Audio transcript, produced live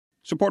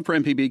Support for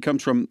MPB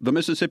comes from the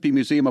Mississippi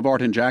Museum of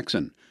Art in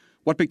Jackson.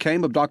 What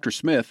Became of Dr.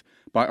 Smith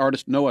by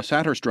artist Noah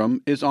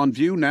Satterstrom is on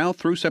view now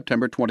through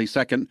September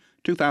 22,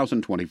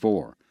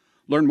 2024.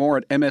 Learn more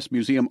at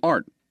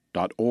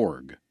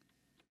msmuseumart.org.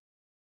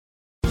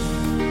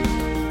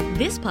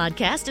 This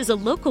podcast is a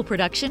local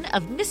production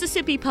of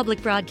Mississippi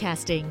Public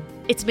Broadcasting.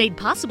 It's made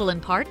possible in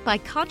part by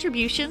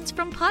contributions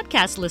from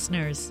podcast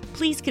listeners.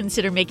 Please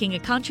consider making a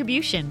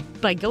contribution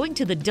by going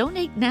to the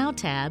Donate Now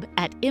tab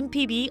at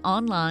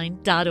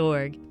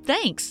mpbonline.org.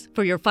 Thanks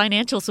for your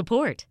financial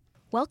support.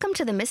 Welcome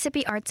to the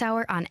Mississippi Arts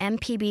Hour on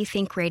MPB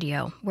Think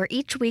Radio, where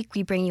each week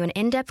we bring you an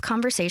in-depth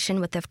conversation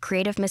with a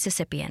creative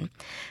Mississippian.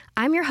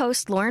 I'm your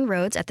host, Lauren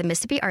Rhodes at the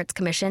Mississippi Arts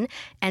Commission,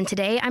 and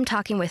today I'm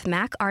talking with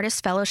MAC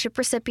Artist Fellowship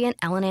recipient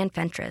Ellen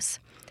Fentress.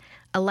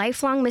 A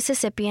lifelong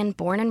Mississippian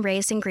born and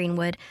raised in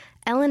Greenwood,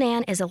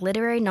 Ellen is a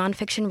literary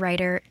nonfiction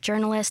writer,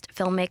 journalist,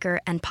 filmmaker,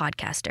 and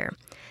podcaster.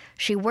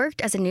 She worked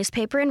as a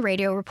newspaper and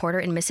radio reporter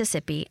in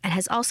Mississippi and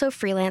has also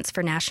freelanced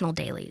for national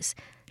dailies.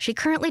 She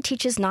currently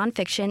teaches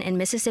nonfiction in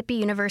Mississippi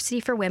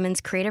University for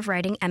Women's Creative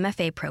Writing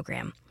MFA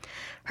program.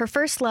 Her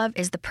first love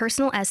is the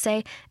personal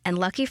essay, and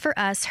lucky for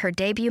us, her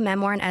debut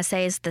memoir and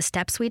essays, The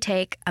Steps We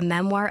Take, a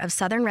memoir of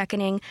Southern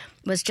reckoning,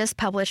 was just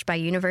published by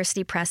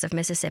University Press of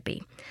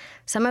Mississippi.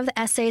 Some of the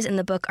essays in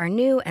the book are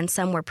new, and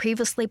some were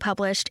previously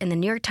published in the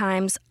New York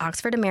Times,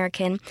 Oxford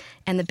American,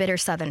 and The Bitter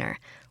Southerner.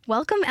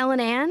 Welcome,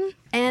 Ellen,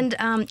 and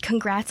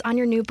congrats on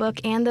your new book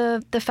and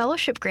the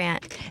fellowship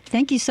grant.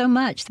 Thank you so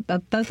much.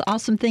 Both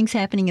awesome things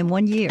happening in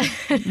one year.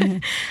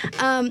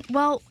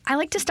 Well, I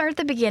like to start at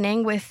the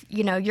beginning with,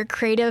 your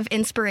creative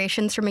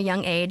inspirations from a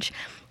young age.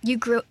 You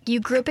grew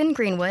up in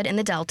Greenwood in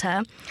the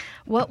Delta.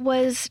 What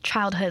was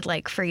childhood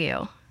like for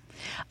you?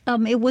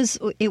 It was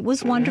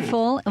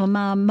wonderful.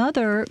 My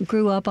mother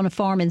grew up on a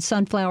farm in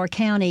Sunflower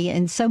County,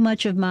 and so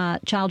much of my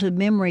childhood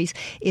memories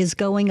is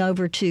going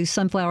over to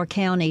Sunflower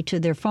County to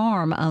their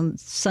farm on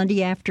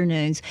Sunday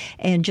afternoons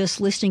and just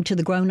listening to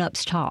the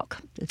grown-ups talk.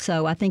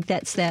 So I think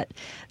that's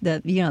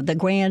the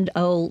grand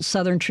old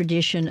Southern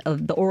tradition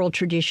of the oral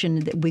tradition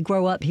that we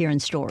grow up hearing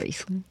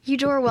stories.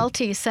 Eudora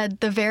Welty said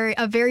a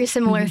very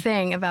similar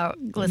thing about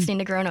listening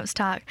to grown-ups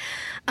talk.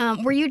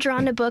 Were you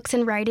drawn to books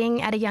and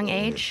writing at a young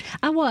age?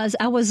 I was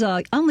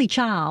an only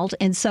child,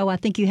 and so I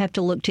think you have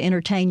to look to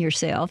entertain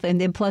yourself. And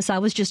then plus I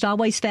was just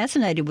always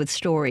fascinated with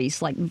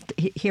stories, like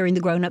hearing the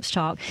grown-ups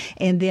talk,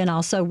 and then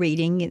also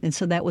reading. And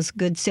so that was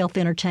good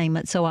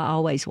self-entertainment, so I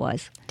always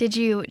was. Did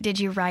you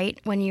write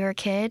when you were a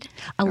kid?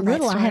 A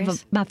little. I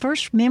have my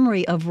first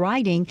memory of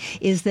writing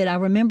is that I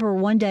remember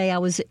one day I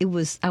was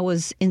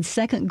in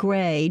second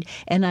grade,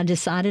 and I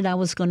decided I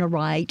was going to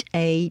write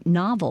a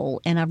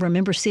novel. And I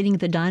remember sitting at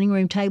the dining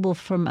room table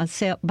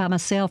by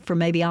myself for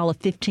maybe all of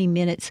 15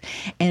 minutes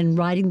and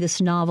writing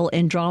this novel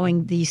and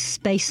drawing these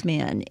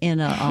spacemen in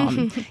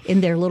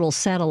in their little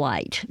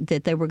satellite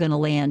that they were going to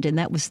land, and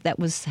that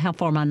was how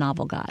far my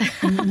novel got.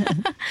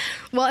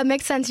 Well, it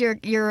makes sense.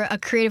 You're a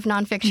creative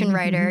nonfiction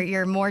writer.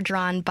 You're more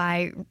drawn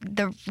by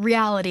the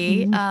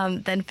reality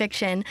than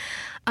fiction.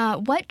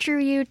 What drew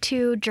you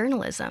to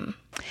journalism?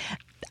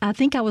 I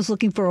think I was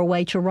looking for a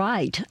way to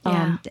write.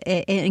 Yeah.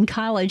 In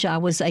college, I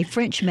was a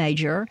French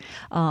major.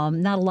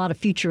 Not a lot of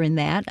future in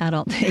that, I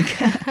don't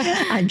think.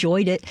 I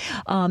enjoyed it.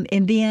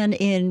 And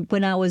then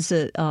when I was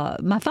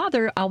my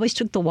father always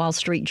took the Wall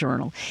Street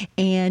Journal.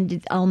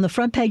 And on the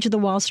front page of the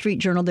Wall Street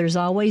Journal, there's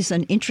always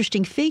an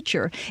interesting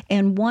feature.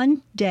 And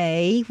one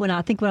day, when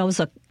I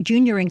was a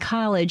junior in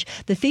college,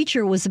 the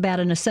feature was about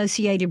an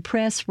Associated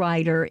Press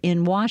writer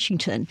in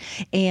Washington.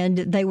 And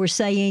they were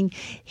saying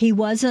he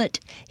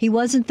wasn't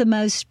the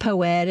most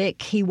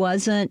poetic, he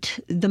wasn't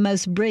the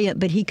most brilliant,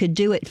 but he could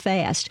do it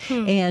fast.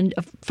 And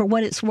for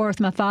what it's worth,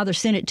 my father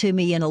sent it to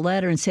me in a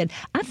letter and said,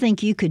 I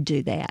think you could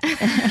do that.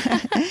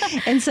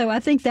 And so I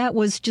think that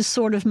was just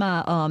sort of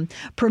my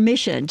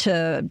permission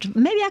to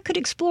maybe I could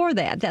explore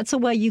that. That's a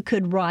way you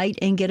could write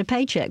and get a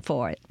paycheck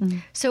for it.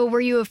 So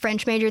were you a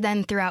French major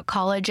then throughout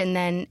college, and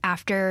then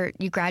after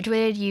you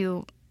graduated,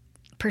 you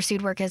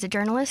pursued work as a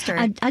journalist? Or?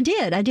 I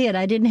did. I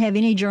didn't have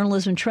any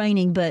journalism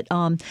training, but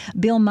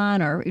Bill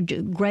Miner,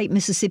 great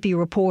Mississippi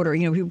reporter,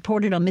 he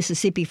reported on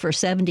Mississippi for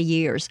 70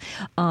 years.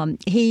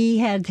 He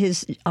had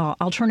his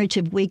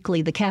alternative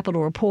weekly, The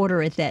Capitol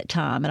Reporter, at that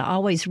time, and I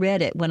always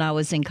read it when I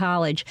was in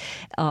college.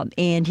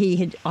 And he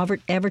had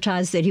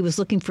advertised that he was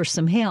looking for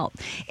some help.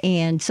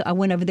 And so I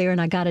went over there and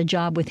I got a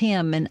job with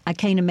him, and I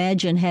can't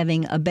imagine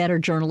having a better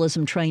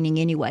journalism training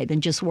anyway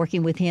than just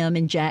working with him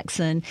in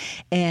Jackson.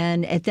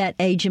 And at that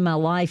age in my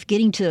life,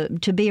 getting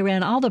to be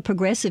around all the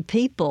progressive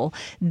people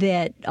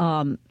that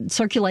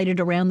circulated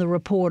around the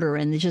Reporter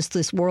and just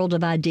this world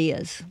of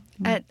ideas.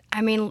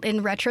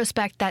 In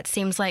retrospect, that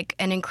seems like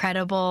an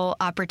incredible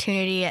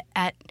opportunity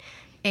at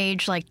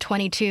age like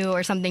 22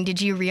 or something,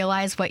 did you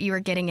realize what you were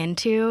getting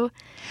into?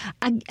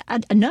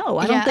 No,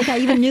 I don't think I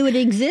even knew it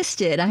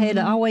existed. I had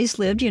always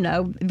lived,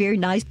 very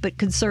nice but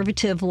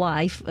conservative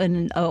life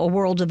in a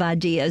world of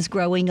ideas,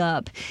 growing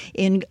up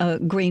in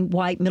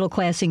white middle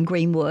class in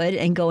Greenwood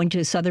and going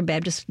to Southern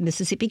Baptist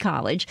Mississippi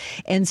College.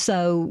 And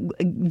so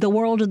the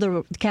world of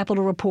the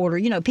Capitol Reporter,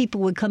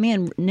 people would come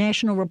in,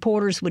 national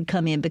reporters would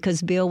come in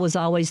because Bill was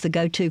always the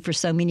go-to for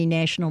so many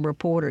national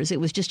reporters. It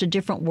was just a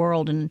different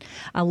world, and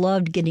I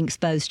loved getting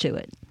exposed to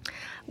it.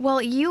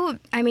 Well, you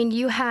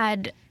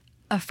had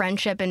a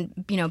friendship,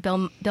 and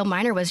Bill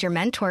Miner was your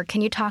mentor.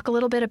 Can you talk a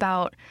little bit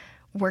about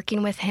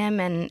working with him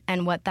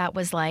and what that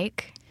was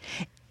like?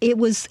 It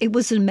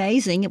was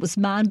amazing. It was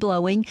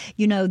mind-blowing.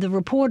 The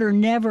reporter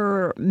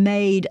never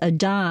made a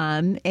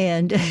dime,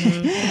 and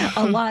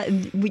a lot.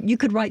 You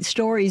could write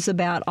stories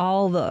about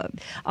all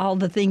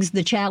the things,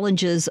 the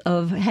challenges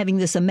of having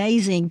this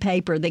amazing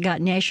paper that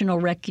got national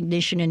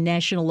recognition and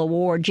national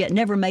awards, yet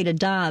never made a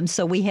dime.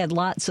 So we had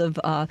lots of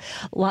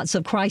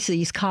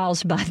crises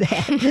caused by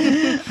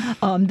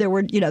that. There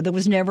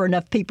was never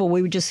enough people.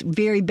 We were just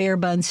very bare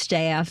bones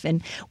staff,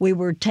 and we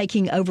were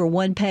taking over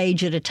one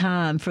page at a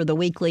time for the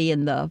weekly,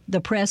 and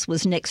the press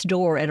was next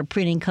door at a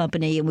printing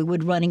company, and we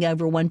would running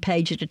over one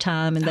page at a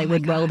time, and they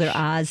would roll their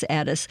eyes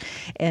at us.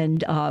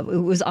 And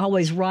it was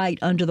always right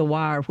under the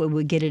wire when we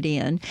would get it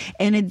in.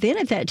 And then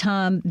at that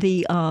time,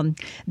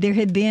 there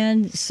had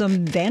been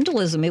some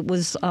vandalism. It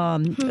was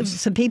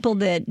some people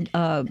that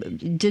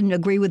didn't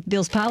agree with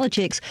Bill's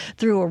politics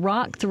threw a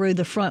rock through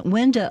the front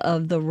window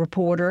of the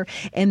Reporter,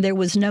 and there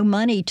was no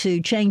money to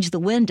change the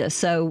window.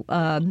 So,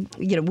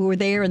 we were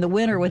there in the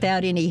winter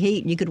without any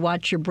heat, and you could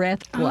watch your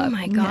breath blow. Oh,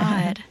 my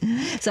God.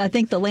 So I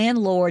think the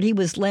landlord, he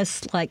was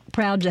less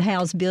proud to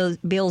house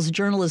Bill's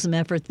journalism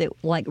effort that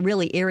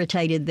really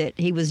irritated that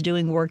he was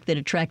doing work that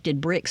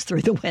attracted bricks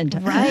through the window.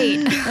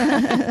 Right.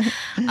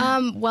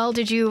 Well,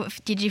 did you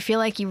feel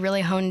like you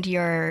really honed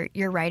your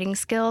writing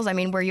skills? I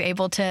mean, were you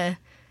able to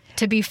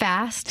be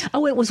fast?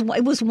 Oh, it was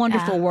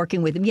wonderful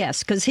working with him.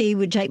 Yes, because he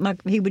would take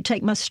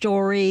my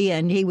story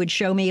and he would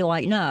show me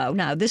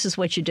no, this is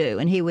what you do,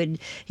 and he would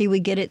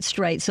get it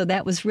straight. So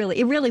that was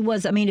it really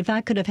was. I mean, if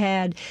I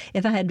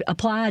had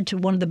applied to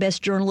one of the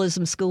best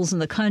journalism schools in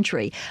the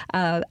country,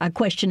 I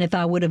question if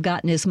I would have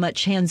gotten as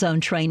much hands-on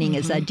training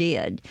as I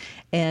did.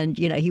 And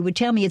he would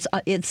tell me it's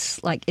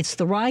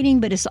the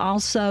writing, but it's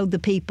also the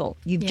people.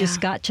 You've just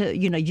got to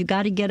you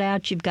got to get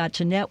out. You've got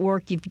to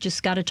network. You've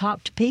just got to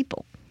talk to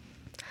people.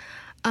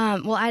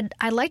 Well,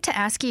 I'd like to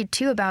ask you,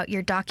 too, about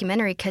your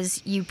documentary,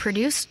 because you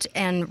produced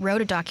and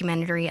wrote a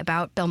documentary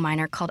about Bill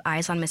Miner called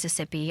Eyes on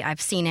Mississippi. I've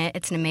seen it.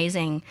 It's an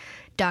amazing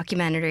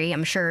documentary.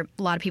 I'm sure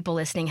a lot of people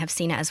listening have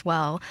seen it as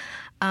well.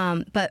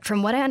 But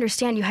from what I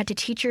understand, you had to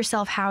teach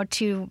yourself how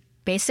to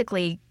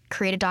basically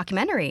create a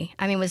documentary.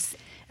 I mean,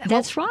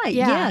 That's right.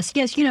 Yeah.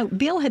 Yes.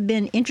 Bill had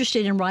been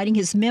interested in writing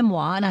his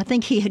memoir, and I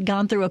think he had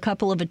gone through a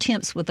couple of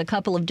attempts with a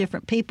couple of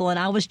different people, and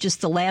I was just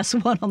the last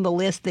one on the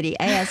list that he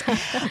asked.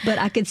 But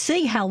I could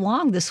see how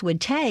long this would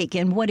take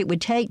and what it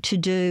would take to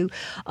do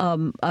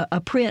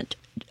a print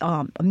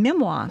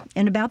memoir.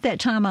 And about that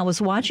time, I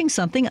was watching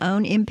something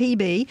on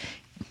MPB,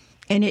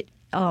 and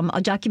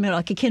a documentary,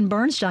 like a Ken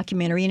Burns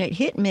documentary, and it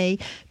hit me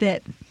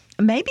that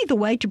maybe the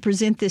way to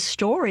present this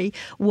story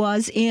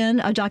was in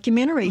a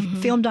documentary,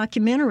 film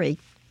documentary.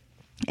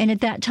 And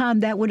at that time,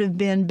 that would have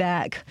been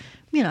back,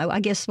 I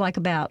guess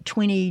about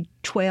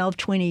 2012,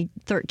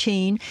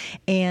 2013.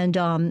 And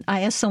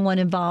I asked someone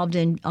involved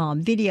in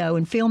video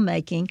and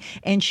filmmaking,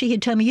 and she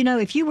had told me,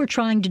 if you were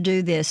trying to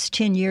do this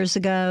 10 years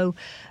ago,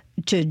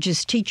 to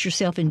just teach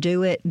yourself and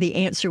do it, the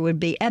answer would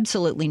be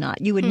absolutely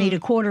not. You would need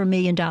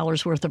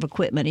 $250,000 worth of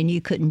equipment, and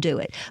you couldn't do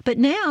it. But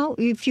now,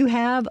 if you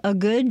have a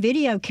good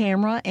video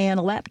camera and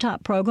a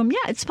laptop program,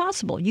 it's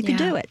possible. You can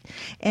do it.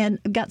 And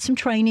got some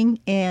training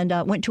and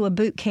went to a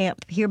boot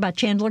camp here by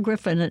Chandler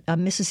Griffin, a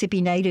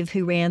Mississippi native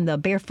who ran the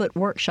Barefoot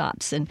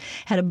Workshops, and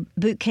had a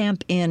boot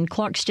camp in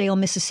Clarksdale,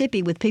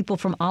 Mississippi, with people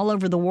from all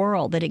over the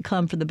world that had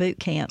come for the boot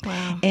camp.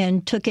 Wow.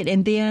 And took it.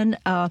 And then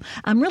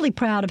I'm really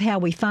proud of how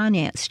we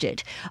financed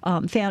it.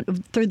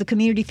 Through the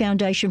Community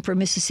Foundation for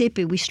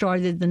Mississippi, we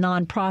started the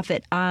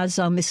nonprofit Eyes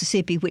on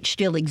Mississippi, which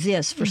still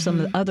exists for some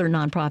of the other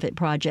nonprofit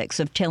projects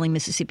of telling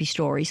Mississippi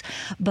stories.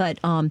 But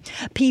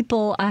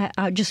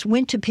I just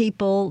went to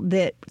people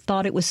that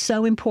thought it was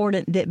so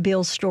important that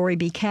Bill's story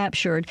be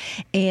captured,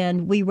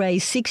 and we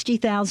raised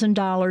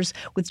 $60,000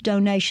 with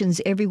donations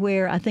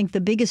everywhere. I think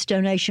the biggest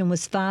donation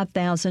was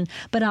 $5,000,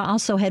 but I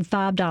also had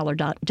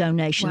 $5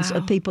 donations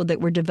of people that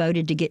were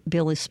devoted to get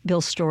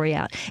Bill's story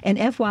out. And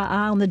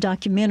FYI, on the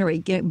documentary,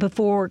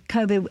 before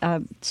COVID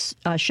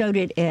showed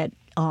it at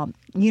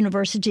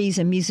universities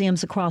and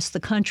museums across the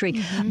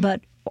country,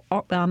 but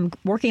I'm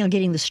working on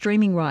getting the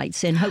streaming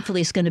rights, and hopefully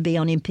it's going to be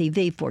on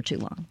MPV for too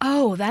long.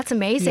 Oh, that's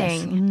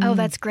amazing. Yes. Oh,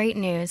 that's great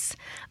news.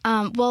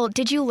 Well,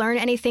 did you learn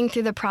anything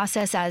through the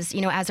process as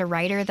a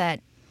writer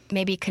that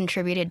maybe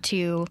contributed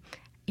to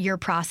your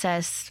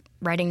process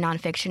writing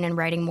nonfiction and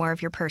writing more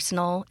of your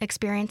personal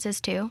experiences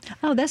too?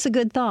 Oh, that's a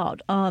good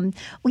thought. Well,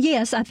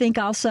 yes, I think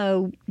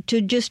also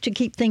to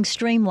keep things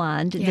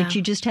streamlined, that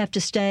you just have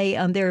to stay.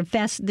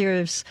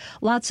 There's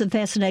lots of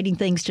fascinating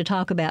things to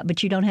talk about,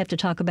 but you don't have to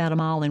talk about them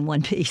all in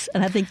one piece.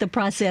 And I think the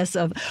process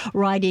of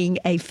writing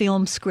a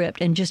film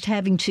script and just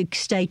having to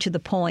stay to the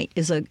point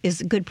is a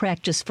good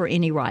practice for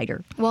any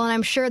writer. Well, and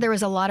I'm sure there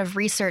was a lot of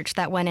research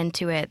that went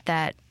into it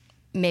that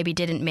maybe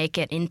didn't make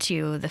it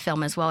into the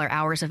film as well, or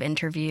hours of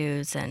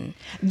interviews. And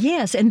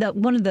yes, and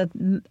one of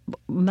the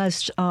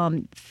most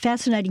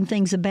fascinating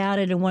things about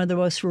it, and one of the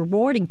most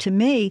rewarding to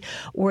me,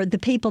 were the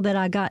people that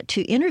I got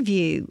to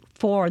interview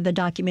for the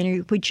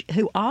documentary,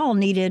 who all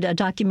needed a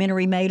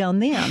documentary made on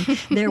them.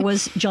 There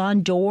was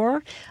John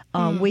Doerr,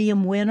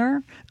 William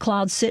Winter,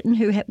 Claude Sitton,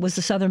 who was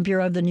the Southern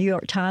Bureau of the New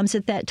York Times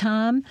at that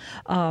time,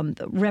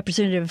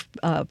 Representative,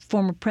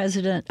 former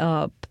President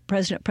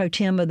Pro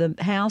Tem of the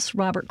House,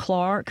 Robert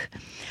Clark,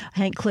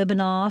 Hank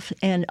Klibanoff,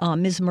 and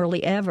Ms.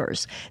 Merle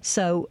Evers.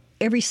 So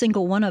every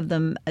single one of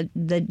them,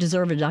 they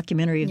deserve a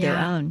documentary of their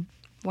own.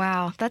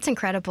 Wow, that's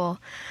incredible.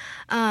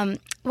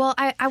 Well,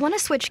 I want to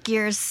switch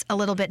gears a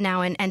little bit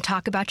now and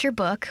talk about your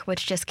book,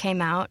 which just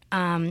came out,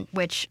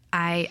 which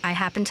I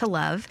happen to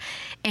love.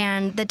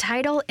 And the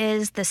title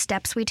is The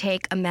Steps We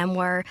Take, a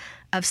Memoir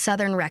of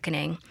Southern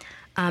Reckoning.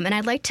 And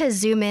I'd like to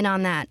zoom in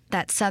on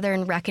that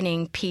Southern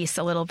reckoning piece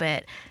a little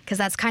bit, because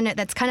that's kind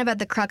of at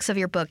the crux of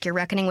your book. You're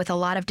reckoning with a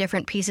lot of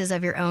different pieces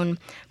of your own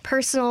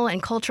personal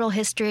and cultural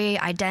history,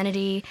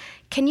 identity.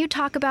 Can you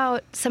talk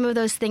about some of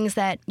those things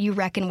that you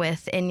reckon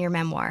with in your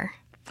memoir?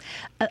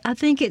 I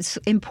think it's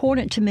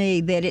important to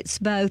me that it's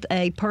both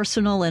a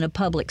personal and a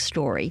public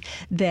story.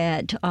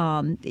 That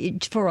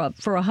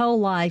for a whole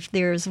life,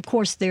 there's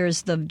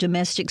the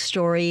domestic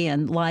story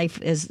and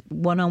life as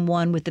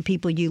one-on-one with the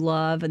people you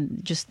love and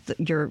just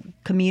your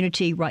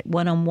community, right,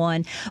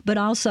 one-on-one. But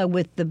also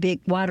with the big,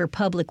 wider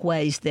public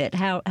ways that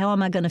how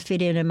am I going to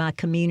fit in my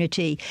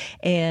community,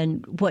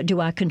 and what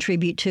do I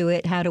contribute to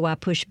it? How do I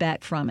push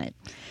back from it?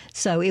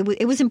 So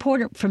it was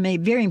important for me,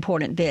 very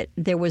important, that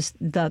there was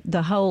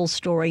the whole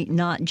story,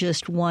 not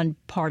just one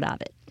part of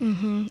it.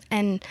 Mm-hmm.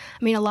 And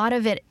I mean, a lot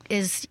of it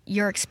is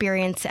your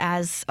experience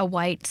as a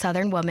white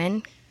Southern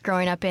woman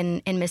growing up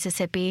in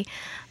Mississippi.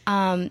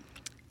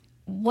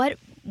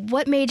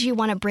 What made you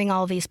want to bring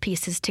all these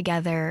pieces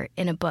together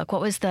in a book?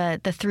 What was the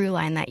through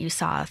line that you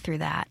saw through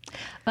that?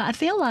 I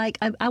feel like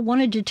I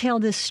wanted to tell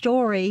this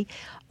story,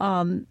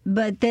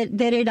 but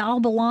that it all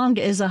belonged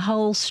as a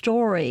whole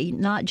story,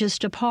 not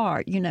just a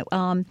part.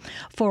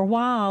 For a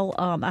while,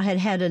 I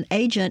had an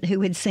agent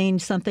who had seen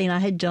something I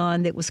had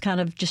done that was kind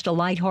of just a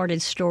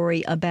lighthearted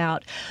story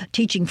about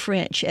teaching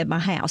French at my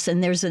house.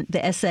 And the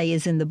essay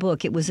is in the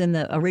book. It was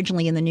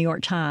originally in the New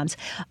York Times.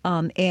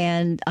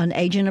 And an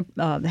agent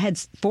had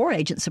 4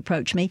 agents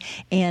approach me,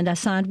 and I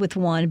signed with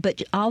one.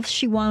 But all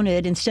she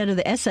wanted, instead of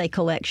the essay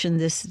collection,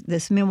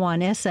 this memoir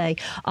and essay,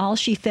 all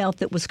she felt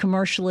that was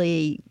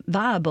commercially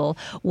viable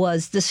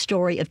was the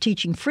story of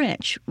teaching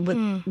French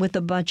with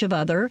a bunch of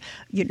other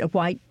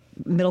white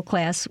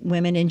middle-class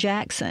women in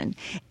Jackson.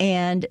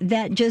 And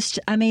that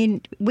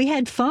we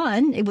had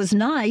fun. It was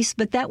nice,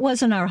 but that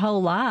wasn't our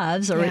whole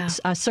lives, or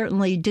I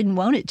certainly didn't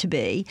want it to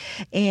be.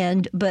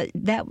 But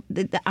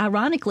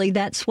ironically,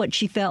 that's what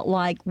she felt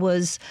like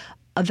was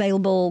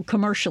available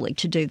commercially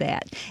to do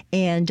that,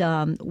 and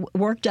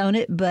worked on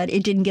it, but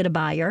it didn't get a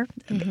buyer.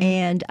 Mm-hmm.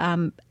 And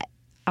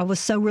I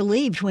was so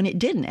relieved when it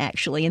didn't,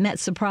 actually, and that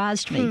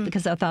surprised me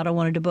because I thought I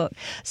wanted a book.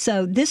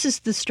 So this is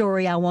the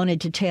story I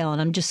wanted to tell,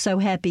 and I'm just so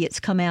happy it's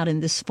come out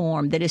in this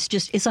form, that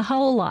it's a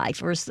whole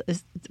life, or it's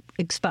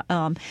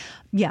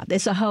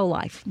a whole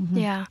life. Mm-hmm.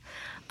 Yeah.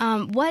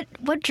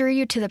 What drew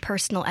you to the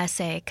personal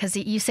essay? Because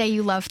you say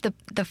you love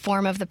the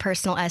form of the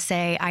personal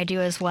essay. I do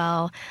as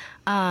well.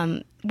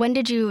 When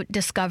did you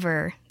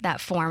discover that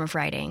form of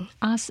writing?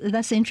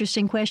 That's an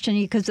interesting question,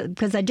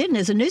 because I didn't.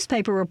 As a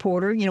newspaper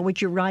reporter,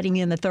 which you're writing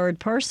in the third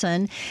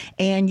person,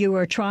 and you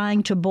are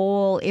trying to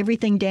boil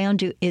everything down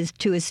to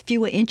as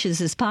few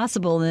inches as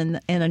possible in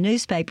a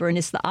newspaper, and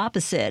it's the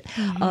opposite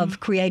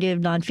of creative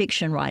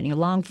nonfiction writing,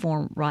 long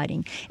form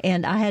writing.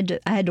 And I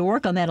had to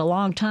work on that a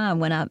long time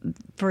when I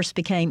first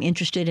became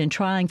interested in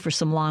trying for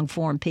some long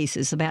form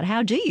pieces about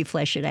how do you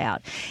flesh it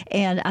out.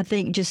 And I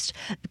think just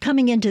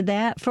coming into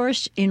that,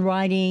 first in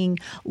writing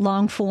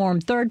long form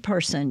third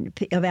person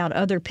about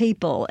other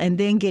people, and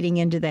then getting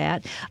into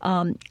that.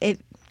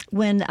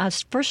 When I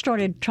first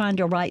started trying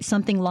to write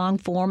something long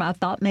form, I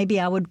thought maybe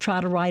I would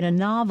try to write a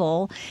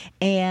novel,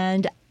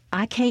 and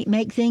I can't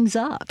make things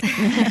up.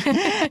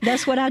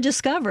 That's what I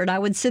discovered. I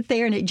would sit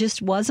there and it just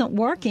wasn't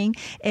working.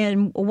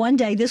 And one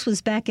day, this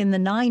was back in the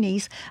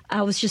 90s,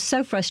 I was just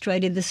so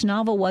frustrated. This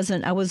novel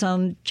wasn't, I was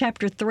on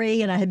chapter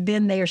 3 and I had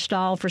been there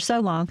stalled for so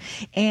long.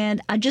 And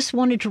I just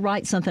wanted to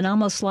write something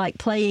almost like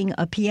playing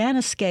a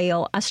piano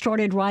scale. I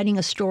started writing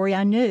a story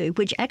I knew,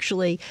 which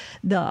actually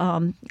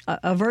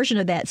a version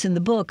of that's in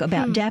the book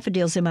about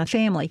daffodils in my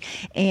family.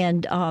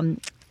 And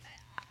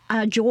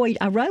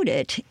I wrote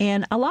it,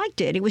 and I liked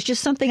it. It was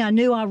just something I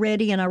knew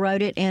already, and I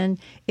wrote it, and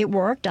it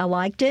worked. I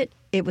liked it,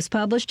 it was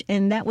published,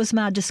 and that was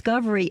my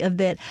discovery of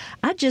that.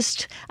 I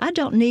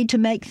don't need to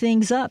make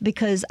things up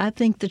because I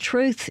think the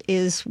truth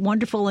is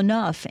wonderful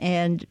enough,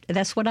 and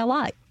that's what I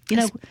like.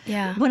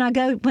 Yeah. When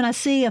I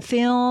see a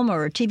film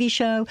or a TV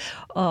show,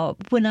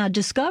 when I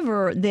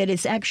discover that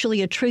it's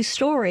actually a true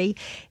story,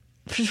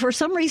 for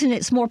some reason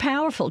it's more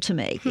powerful to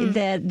me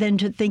than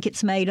to think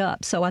it's made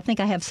up. So I think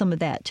I have some of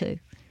that too.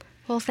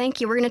 Well, thank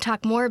you. We're going to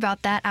talk more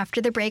about that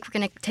after the break. We're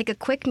going to take a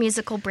quick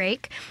musical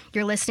break.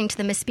 You're listening to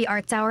the Mississippi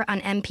Arts Hour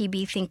on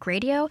MPB Think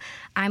Radio.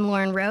 I'm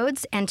Lauren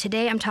Rhodes, and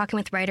today I'm talking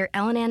with writer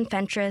Ellen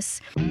Fentress.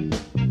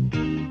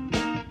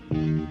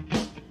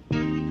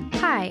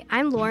 Hi,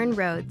 I'm Lauren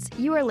Rhodes.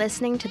 You are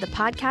listening to the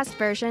podcast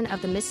version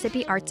of the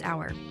Mississippi Arts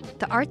Hour.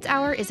 The Arts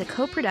Hour is a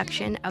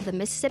co-production of the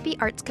Mississippi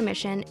Arts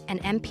Commission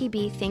and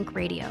MPB Think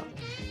Radio.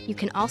 You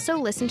can also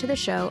listen to the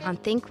show on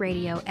Think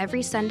Radio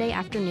every Sunday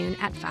afternoon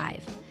at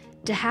 5.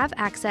 To have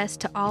access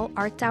to all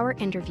Arts Hour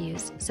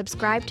interviews,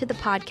 subscribe to the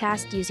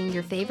podcast using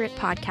your favorite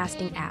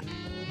podcasting app.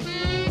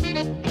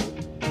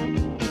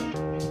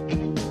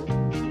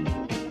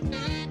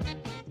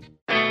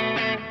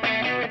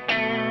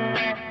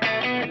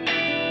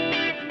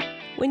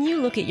 When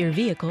you look at your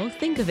vehicle,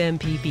 think of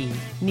MPB.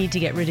 Need to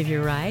get rid of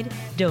your ride?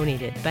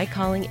 Donate it by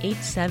calling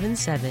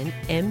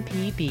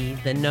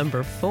 877-MPB, the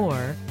number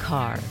 4,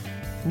 CAR.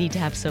 Need to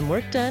have some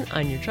work done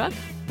on your truck?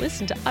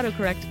 Listen to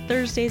AutoCorrect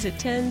Thursdays at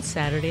 10,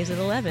 Saturdays at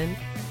 11.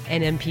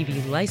 An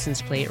MPB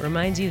license plate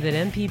reminds you that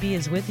MPB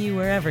is with you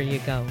wherever you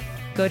go.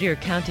 Go to your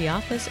county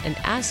office and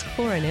ask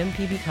for an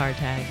MPB car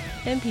tag.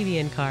 MPB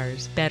and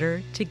cars,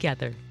 better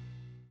together.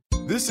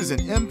 This is an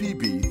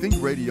MPB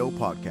Think Radio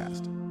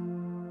podcast.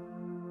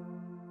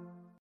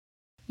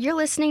 You're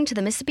listening to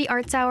the Mississippi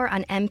Arts Hour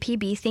on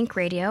MPB Think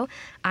Radio.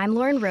 I'm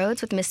Lauren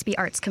Rhodes with Mississippi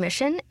Arts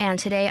Commission, and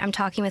today I'm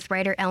talking with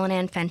writer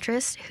Ellen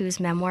Fentress, whose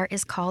memoir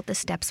is called The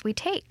Steps We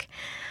Take.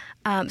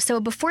 So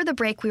before the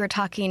break, we were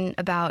talking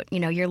about,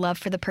 your love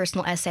for the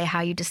personal essay,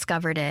 how you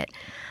discovered it.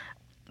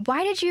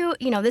 Why did you,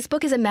 this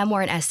book is a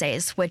memoir and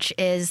essays, which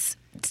is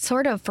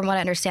sort of, from what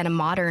I understand, a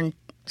modern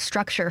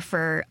structure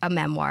for a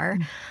memoir.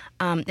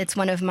 It's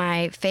one of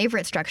my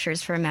favorite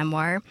structures for a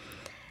memoir.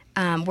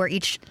 Where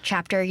each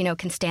chapter,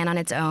 can stand on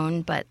its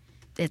own, but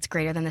it's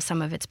greater than the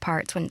sum of its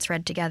parts when it's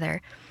read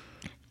together.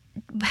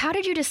 How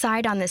did you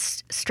decide on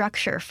this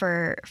structure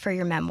for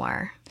your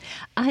memoir?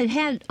 I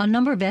had a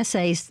number of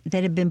essays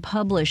that had been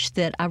published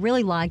that I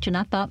really liked, and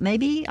I thought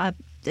maybe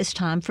it's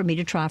time for me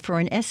to try for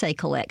an essay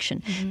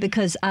collection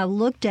because I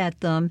looked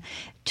at them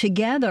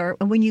together,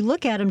 and when you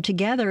look at them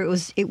together,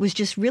 it was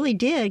just really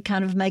did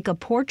kind of make a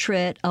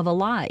portrait of a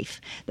life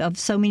of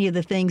so many of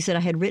the things that I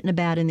had written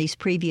about in these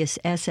previous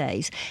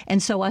essays.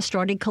 And so I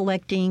started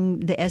collecting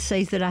the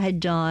essays that I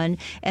had done,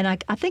 and I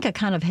think I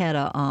kind of had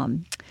a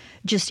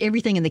just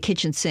everything in the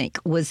kitchen sink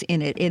was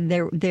in it. And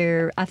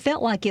I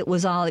felt like it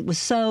was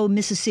so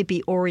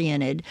Mississippi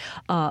oriented,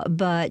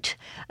 but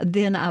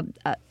then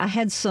I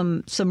had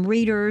some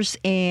readers,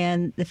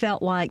 and it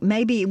felt like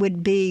maybe it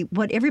would be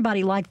what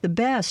everybody liked the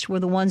best were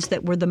the ones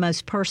that were the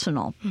most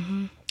personal.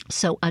 Mm-hmm.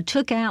 So I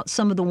took out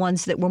some of the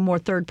ones that were more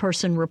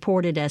third-person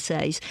reported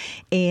essays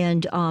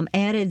and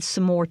added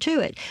some more to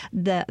it.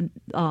 The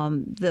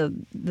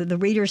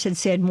readers had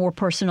said more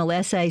personal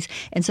essays,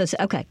 and so I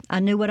said, okay,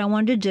 I knew what I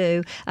wanted to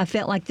do. I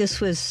felt like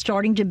this was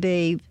starting to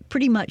be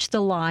pretty much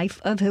the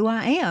life of who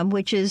I am,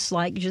 which is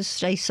like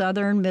just a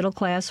Southern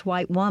middle-class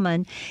white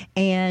woman,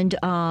 and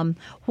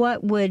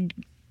what would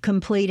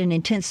complete and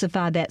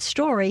intensify that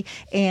story.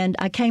 And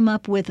I came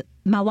up with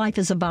my life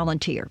as a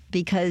volunteer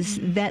because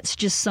that's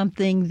just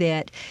something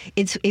that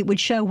it would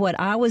show what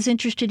I was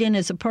interested in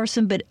as a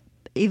person, but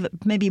even,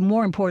 maybe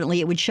more importantly,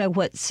 it would show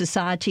what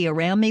society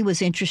around me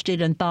was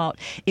interested and thought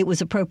it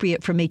was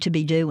appropriate for me to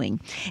be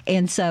doing.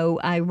 And so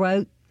I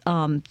wrote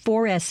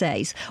 4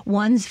 essays.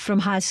 One's from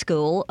high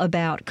school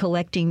about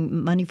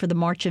collecting money for the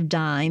March of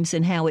Dimes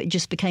and how it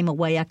just became a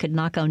way I could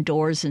knock on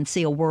doors and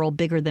see a world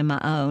bigger than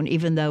my own,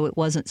 even though it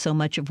wasn't so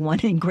much of one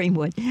in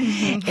Greenwood.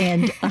 Mm-hmm.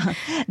 And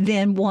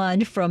then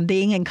one from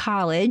being in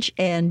college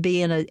and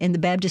being in the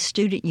Baptist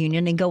Student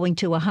Union and going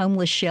to a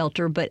homeless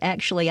shelter, but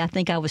actually I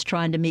think I was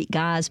trying to meet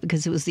guys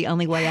because it was the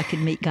only way I could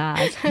meet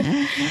guys.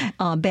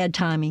 Bad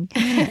timing.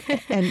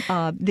 And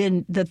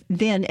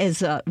then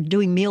as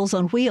doing Meals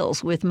on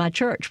Wheels with my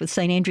church, with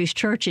St. Andrew's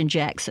Church in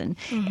Jackson,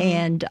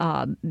 and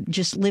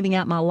just living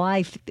out my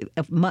life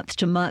month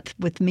to month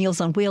with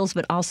Meals on Wheels,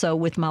 but also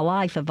with my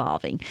life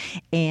evolving,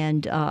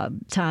 and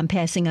time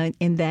passing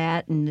in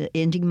that and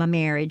ending my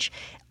marriage.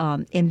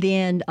 And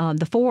then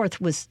the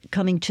 4th was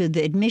coming to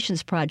the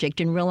admissions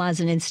project and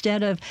realizing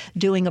instead of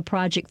doing a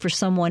project for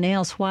someone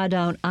else, why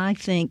don't I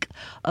think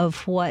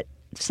of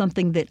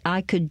something that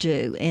I could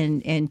do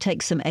and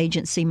take some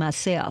agency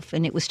myself?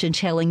 And it was to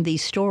telling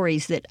these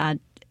stories that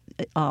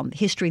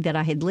history that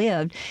I had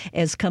lived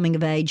as coming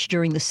of age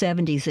during the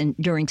 70s and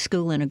during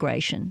school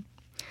integration.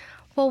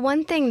 Well,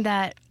 one thing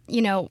that,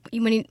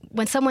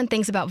 when someone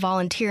thinks about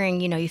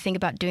volunteering, you think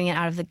about doing it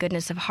out of the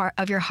goodness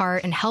of your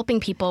heart and helping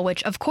people,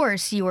 which, of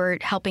course, you were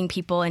helping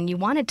people and you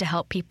wanted to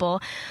help people.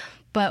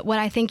 But what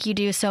I think you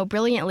do so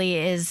brilliantly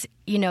is,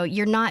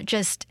 you're not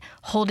just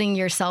holding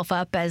yourself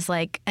up as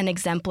like an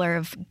exemplar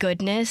of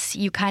goodness.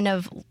 You kind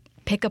of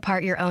pick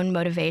apart your own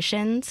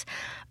motivations,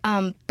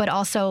 but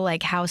also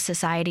like how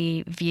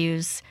society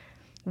views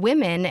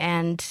women.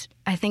 And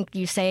I think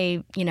you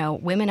say,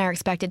 women are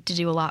expected to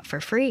do a lot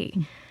for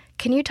free.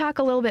 Can you talk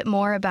a little bit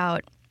more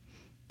about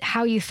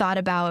how you thought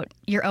about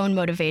your own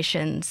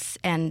motivations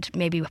and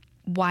maybe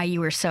why you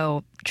were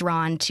so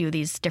drawn to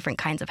these different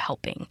kinds of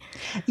helping?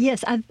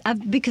 Yes,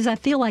 because I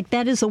feel like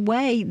that is a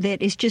way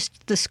that is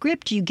just the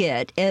script you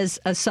get as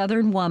a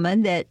Southern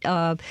woman, that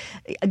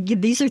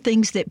these are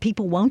things that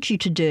people want you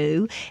to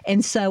do.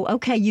 And so,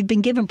 okay, you've been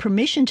given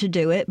permission to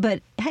do it,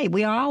 but hey,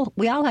 we all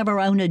have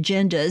our own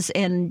agendas,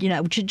 and,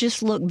 to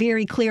just look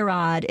very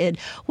clear-eyed at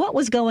what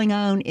was going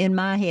on in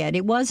my head.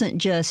 It wasn't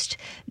just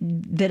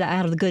that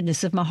out of the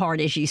goodness of my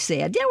heart, as you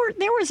said.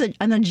 There was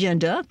an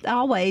agenda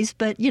always,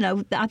 but,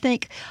 I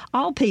think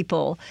all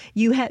people,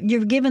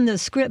 you're given the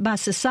script by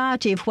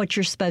society of what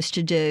you're supposed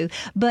to do,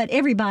 but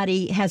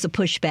everybody has a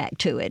pushback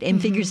to it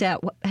and figures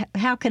out,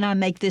 how can I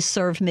make this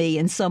serve me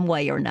in some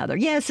way or another?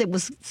 Yes, it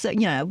was,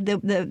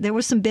 there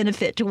was some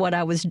benefit to what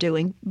I was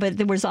doing, but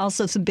there was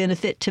also some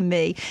benefit to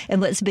me,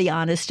 and let's be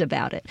honest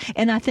about it.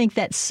 And I think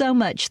that's so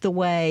much the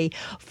way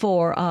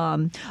for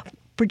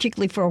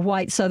particularly for a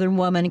white Southern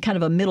woman in kind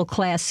of a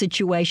middle-class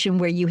situation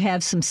where you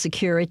have some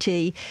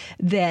security,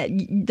 that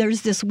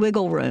there's this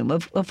wiggle room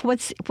of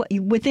what's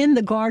within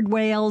the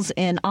guardrails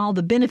and all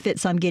the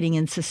benefits I'm getting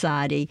in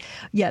society.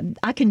 Yeah,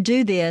 I can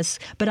do this,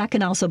 but I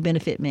can also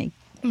benefit me.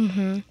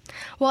 Mm-hmm.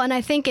 Well, and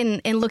I think in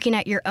looking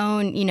at your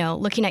own,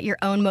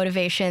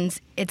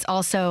 motivations, it's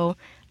also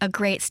a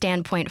great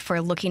standpoint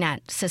for looking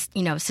at,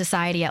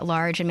 society at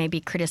large and maybe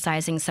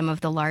criticizing some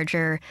of the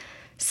larger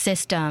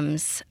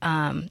systems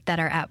that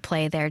are at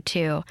play there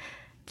too,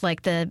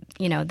 like the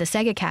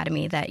SEG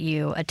Academy that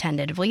you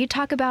attended. Will you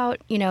talk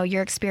about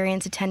your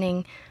experience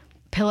attending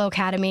Pillow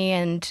Academy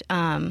and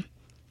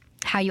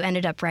how you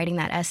ended up writing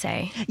that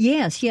essay?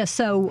 Yes.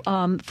 So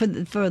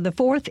for the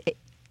fourth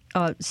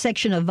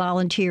section of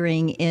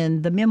volunteering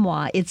in the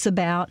memoir, it's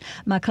about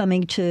my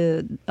coming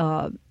to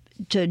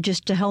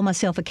hold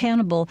myself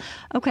accountable.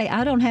 Okay,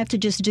 I don't have to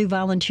just do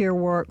volunteer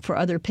work for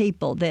other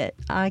people, that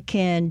I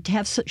can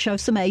show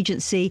some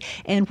agency,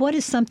 and what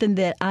is something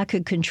that I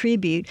could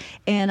contribute.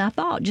 And I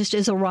thought, just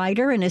as a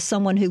writer and as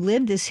someone who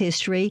lived this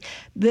history,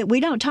 that we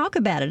don't talk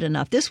about it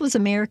enough. This was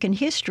American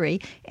history,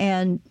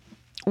 and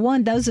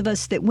those of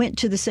us that went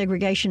to the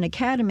segregation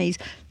academies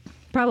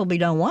probably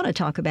don't want to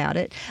talk about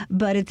it,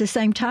 but at the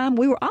same time,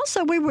 we were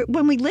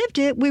when we lived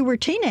it, we were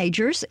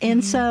teenagers,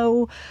 and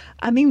so,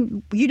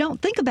 you don't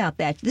think about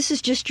that. This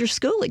is just your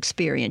school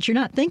experience. You're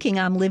not thinking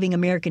I'm living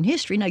American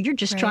history. No, you're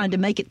just trying to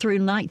make it through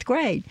ninth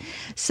grade.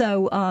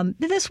 So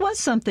this was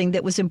something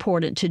that was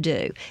important to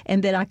do,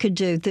 and that I could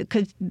do.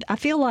 I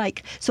feel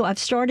like, so I've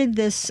started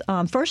this.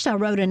 First, I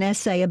wrote an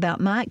essay about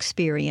my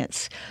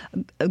experience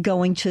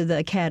going to the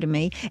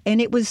academy,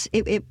 and it was.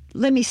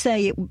 Let me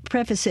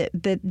preface it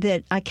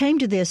that I came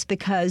to this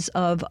because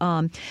of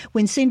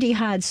when Cindy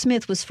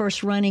Hyde-Smith was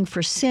first running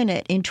for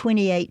Senate in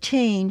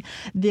 2018,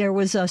 there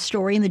was a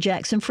story in the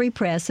Jackson Free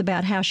Press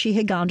about how she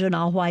had gone to an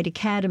all-white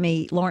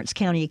academy, Lawrence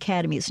County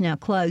Academy. It's now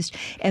closed,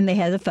 and they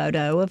had a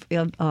photo of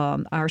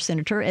our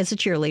senator as a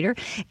cheerleader.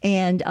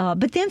 And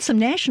but then some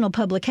national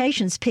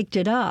publications picked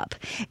it up,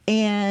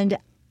 and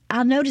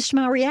I noticed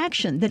my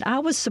reaction, that I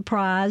was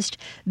surprised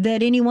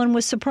that anyone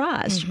was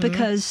surprised,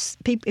 because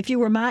if you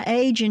were my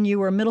age and you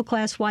were a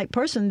middle-class white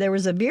person, there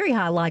was a very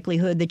high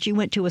likelihood that you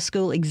went to a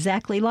school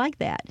exactly like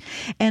that.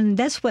 And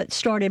that's what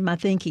started my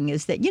thinking,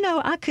 is that,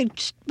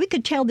 we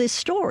could tell this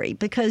story,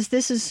 because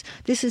this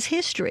is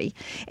history.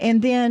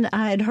 And then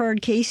I had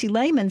heard Casey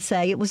Lehman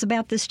say it was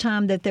about this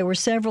time that there were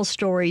several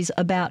stories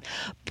about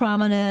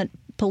prominent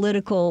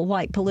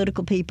white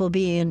political people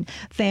being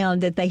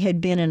found that they had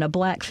been in a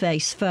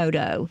blackface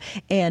photo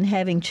and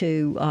having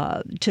to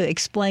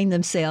explain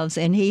themselves.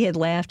 And he had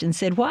laughed and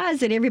said, "Why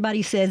is it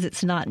everybody says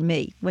it's not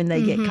me when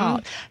they get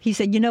caught?" He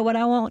said, "You know what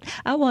I want?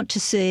 I want to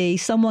see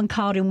someone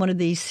caught in one of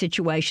these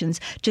situations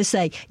to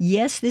say,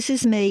 yes, this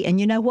is me, and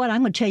you know what?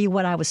 I'm going to tell you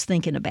what I was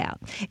thinking about."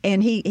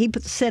 And he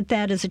set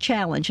that as a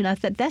challenge, and I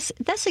thought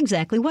that's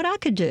exactly what I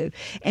could do.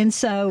 And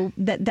so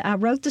I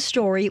wrote the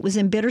story. It was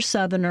in Bitter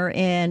Southerner,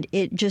 and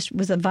it just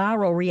was a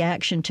viral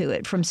reaction to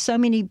it from so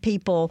many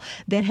people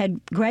that had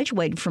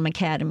graduated from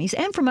academies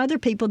and from other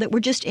people that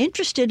were just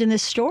interested in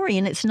this story,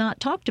 and it's not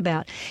talked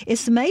about.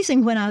 It's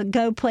amazing when I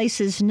go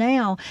places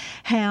now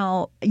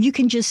how you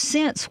can just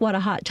sense what a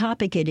hot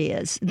topic it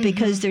is,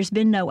 because there's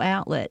been no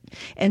outlet.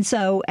 And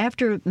so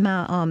after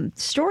my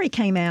story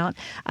came out,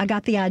 I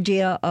got the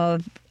idea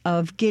of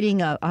getting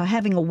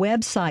having a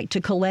website to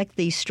collect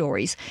these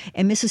stories.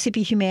 And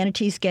Mississippi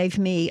Humanities gave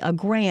me a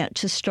grant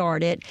to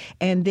start it,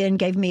 and then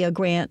gave me a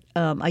grant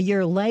a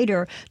year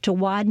later to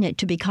widen it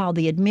to be called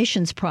the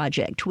Admissions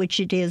Project, which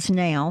it is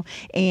now,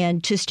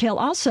 and to tell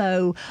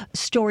also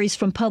stories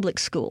from public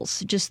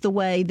schools, just the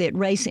way that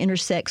race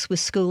intersects with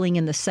schooling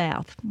in the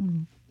South.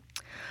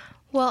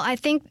 Well, I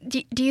think,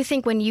 do you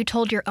think when you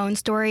told your own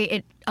story,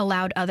 it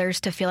allowed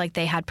others to feel like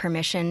they had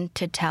permission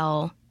to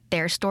tell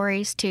their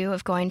stories, too,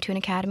 of going to an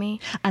academy?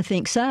 I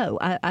think so.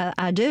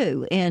 I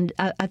do. And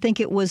I think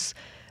it was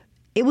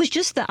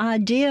just the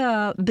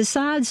idea,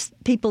 besides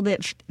people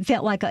that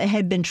felt like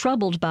had been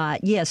troubled by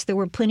it. Yes, there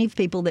were plenty of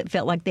people that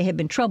felt like they had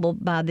been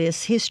troubled by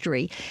this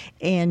history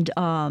and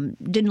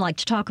didn't like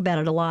to talk about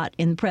it a lot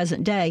in the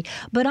present day.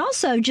 But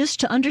also just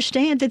to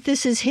understand that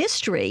this is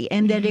history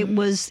and that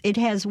it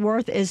has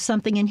worth as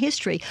something in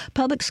history.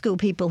 Public school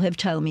people have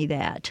told me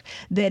that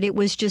it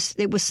was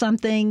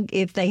something,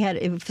 if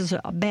it was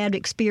a bad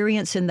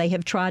experience and they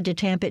have tried to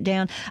tamp it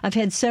down. I've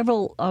had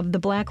several of the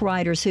black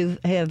writers who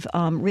have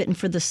written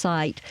for the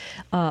site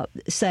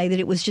say that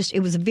it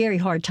was a very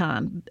hard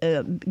time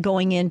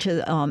going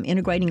into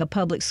integrating a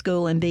public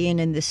school and being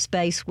in this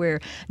space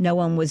where no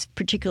one was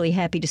particularly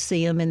happy to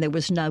see them and there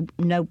was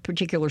no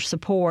particular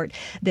support,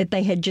 that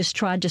they had just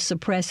tried to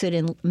suppress it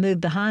and move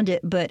behind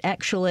it. But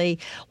actually,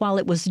 while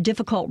it was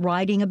difficult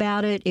writing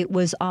about it, it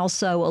was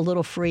also a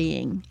little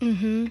freeing.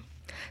 Mm-hmm.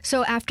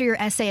 So after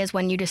your essay is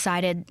when you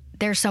decided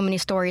there's so many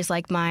stories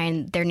like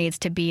mine, there needs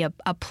to be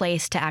a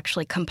place to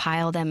actually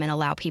compile them and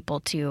allow people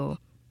to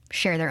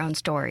share their own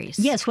stories.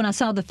 Yes, when I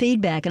saw the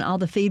feedback and all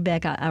the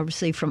feedback I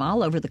received from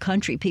all over the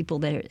country, people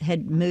that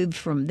had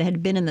that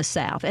had been in the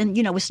South. And,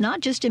 it's not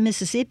just in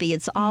Mississippi,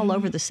 it's all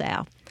over the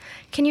South.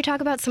 Can you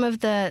talk about some of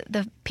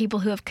the people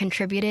who have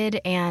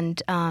contributed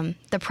and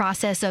the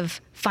process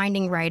of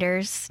finding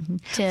writers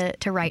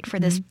to write for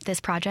this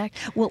project?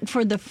 Well,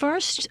 for the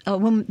first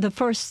when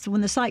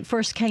the site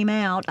first came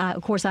out,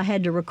 of course, I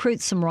had to recruit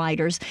some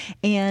writers,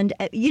 and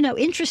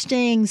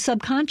interesting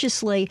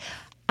subconsciously,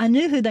 I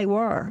knew who they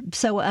were.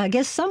 So I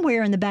guess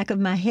somewhere in the back of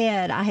my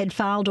head, I had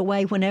filed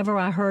away whenever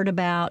I heard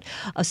about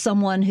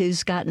someone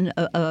who's gotten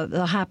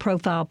a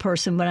high-profile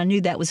person, when I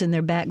knew that was in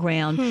their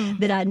background,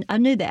 that I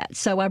knew that.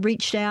 So I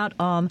reached out,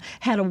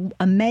 had an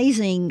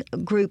amazing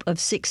group of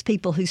 6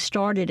 people who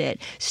started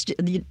it.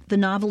 The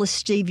novelist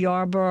Steve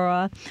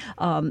Yarborough,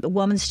 the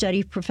woman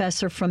study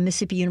professor from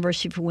Mississippi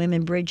University for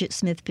Women, Bridget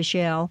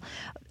Smith-Pichelle,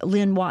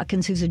 Lynn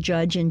Watkins, who's a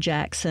judge in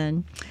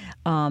Jackson,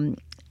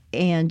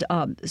 and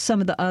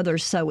some of the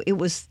others. So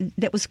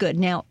that was good.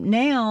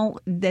 Now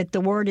that the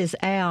word is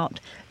out,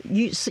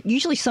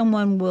 usually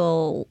someone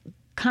will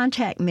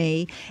contact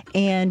me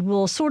and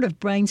we'll sort of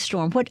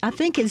brainstorm. What I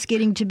think is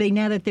getting to be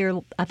now that there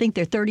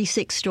are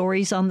 36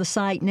 stories on the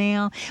site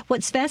now.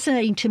 What's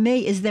fascinating to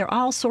me is they're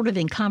all sort of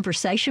in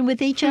conversation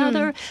with each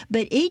other,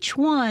 but each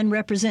one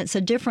represents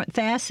a different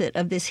facet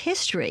of this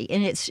history,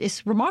 and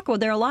it's remarkable.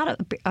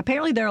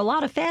 Apparently there are a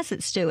lot of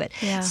facets to it.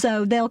 Yeah.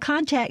 So they'll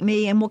contact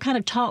me and we'll kind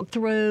of talk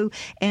through,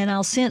 and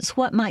I'll sense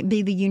what might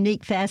be the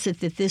unique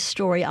facet that this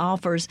story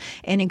offers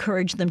and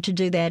encourage them to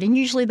do that. And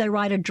usually they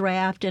write a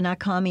draft, and I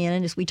come in,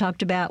 and as we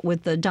talked about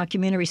with the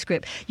documentary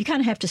script, you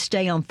kind of have to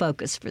stay on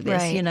focus for this,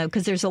 right,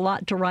 because there's a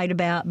lot to write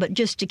about, but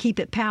just to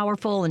keep it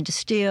powerful and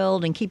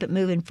distilled and keep it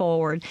moving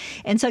forward.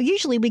 And so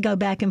usually we go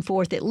back and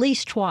forth at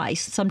least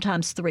twice,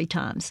 sometimes 3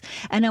 times.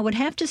 And I would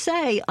have to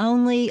say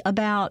only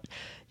about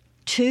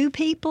 2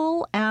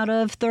 people out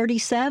of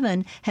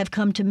 37 have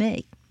come to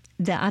me.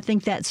 I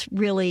think that's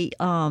really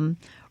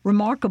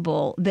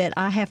remarkable that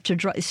I have to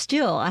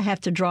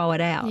draw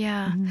it out.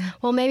 Yeah.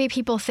 Well, maybe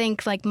people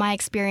think like my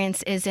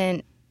experience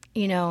isn't,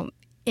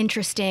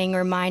 interesting,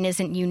 or mine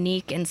isn't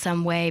unique in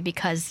some way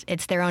because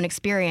it's their own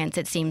experience.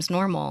 It seems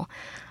normal.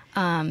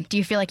 Do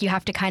you feel like you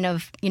have to kind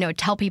of,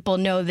 tell people,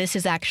 no, this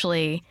is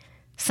actually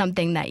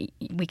something that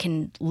we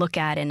can look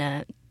at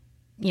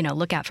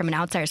look at from an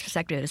outsider's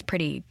perspective is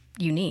pretty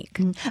unique?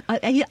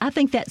 I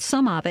think that's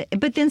some of it.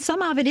 But then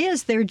some of it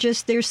is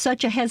there's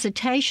such a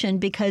hesitation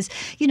because,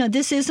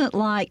 this isn't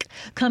like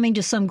coming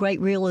to some great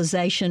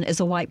realization as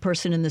a white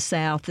person in the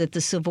South that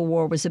the Civil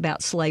War was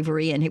about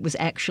slavery and it was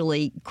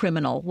actually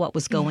criminal what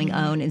was going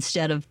on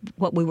instead of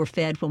what we were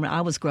fed when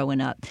I was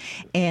growing up.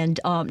 And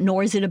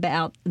nor is it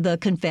about the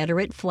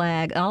Confederate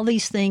flag, all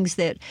these things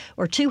that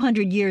are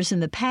 200 years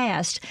in the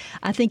past.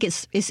 I think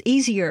it's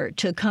easier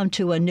to come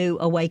to a new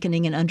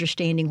awakening and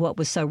understanding what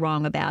was so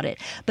wrong about it.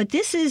 But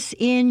this is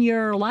in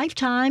your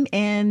lifetime,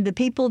 and the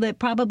people that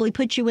probably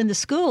put you in the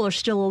school are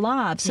still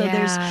alive. So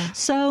there's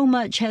so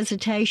much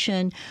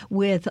hesitation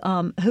with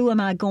who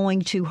am I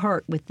going to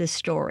hurt with this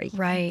story?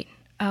 Right.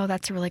 Oh,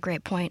 that's a really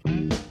great point.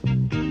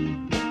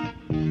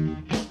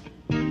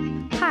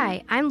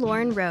 Hi, I'm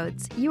Lauren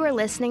Rhodes. You are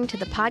listening to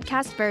the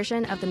podcast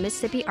version of the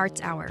Mississippi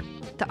Arts Hour.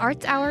 The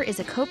Arts Hour is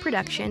a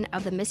co-production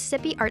of the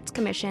Mississippi Arts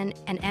Commission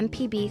and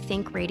MPB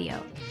Think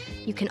Radio.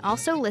 You can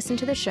also listen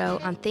to the show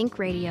on Think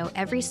Radio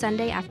every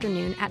Sunday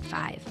afternoon at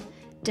 5.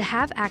 To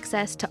have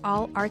access to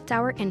all Arts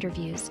Hour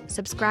interviews,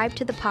 subscribe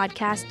to the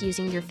podcast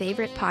using your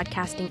favorite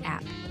podcasting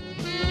app.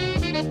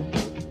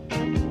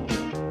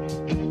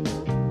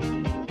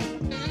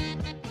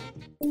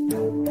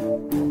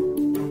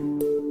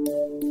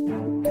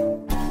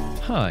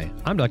 Hi,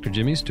 I'm Dr.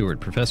 Jimmy Stewart,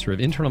 Professor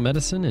of Internal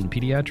Medicine and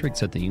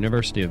Pediatrics at the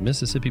University of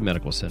Mississippi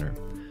Medical Center.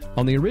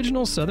 On the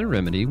original Southern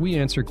Remedy, we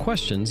answer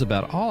questions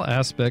about all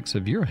aspects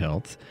of your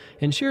health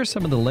and share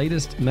some of the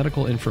latest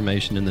medical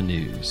information in the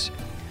news.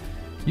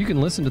 You can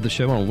listen to the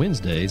show on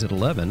Wednesdays at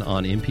 11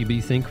 on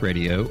MPB Think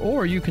Radio,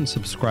 or you can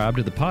subscribe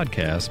to the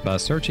podcast by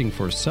searching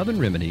for Southern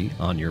Remedy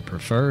on your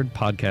preferred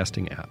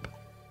podcasting app.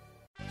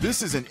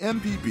 This is an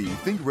MPB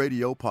Think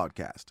Radio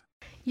podcast.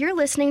 You're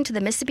listening to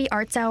the Mississippi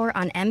Arts Hour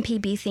on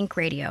MPB Think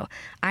Radio.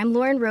 I'm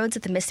Lauren Rhodes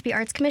at the Mississippi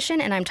Arts Commission,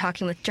 and I'm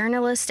talking with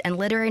journalist and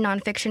literary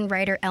nonfiction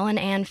writer Ellen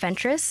Ann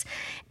Fentress.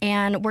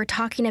 And we're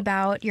talking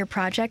about your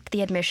project,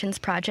 the Admissions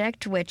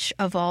Project, which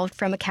evolved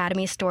from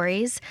Academy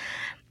Stories.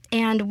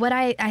 And what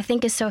I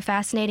think is so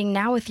fascinating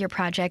now with your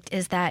project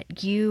is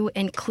that you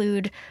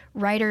include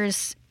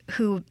writers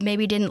who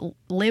maybe didn't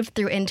live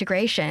through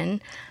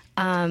integration.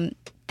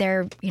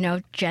 They're,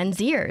 Gen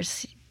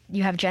Zers.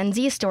 You have Gen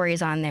Z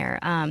stories on there.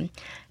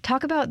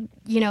 Talk about,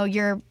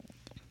 your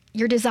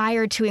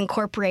desire to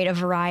incorporate a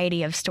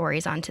variety of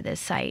stories onto this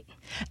site.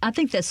 I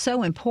think that's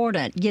so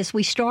important. Yes,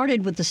 we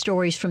started with the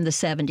stories from the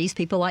 70s,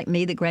 people like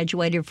me that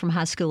graduated from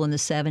high school in the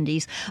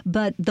 70s.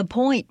 But the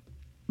point,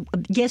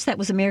 yes, that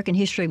was American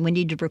history and we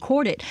need to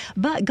record it.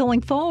 But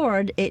going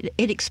forward, it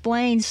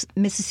explains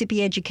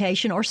Mississippi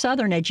education or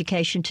Southern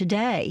education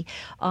today.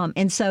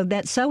 And so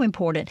that's so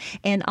important.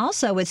 And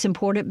also it's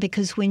important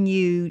because when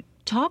you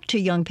talk to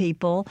young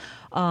people,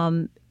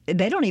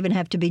 they don't even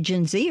have to be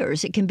Gen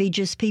Zers. It can be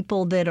just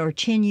people that are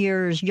 10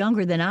 years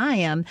younger than I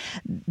am.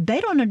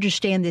 They don't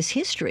understand this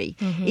history,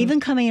 even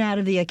coming out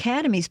of the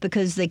academies,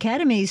 because the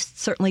academies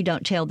certainly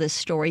don't tell this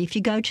story. If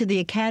you go to the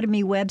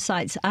academy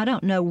websites, I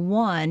don't know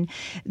one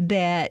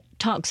that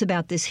talks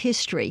about this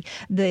history.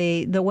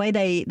 The way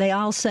they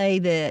all say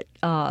that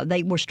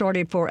they were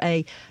started for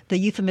the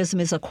euphemism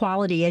is a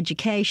quality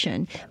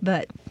education,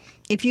 but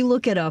if you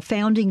look at a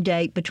founding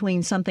date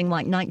between something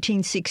like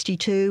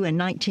 1962 and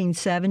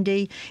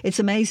 1970, it's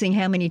amazing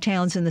how many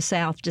towns in the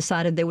South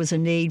decided there was a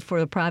need for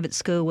a private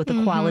school with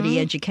a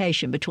quality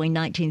education between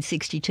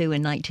 1962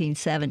 and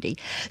 1970.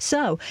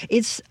 So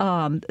it's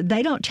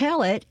they don't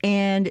tell it,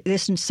 and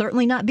it's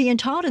certainly not being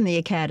taught in the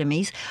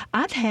academies.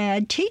 I've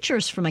had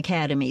teachers from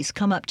academies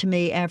come up to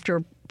me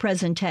after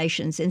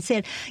presentations and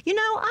said,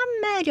 I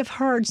might have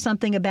heard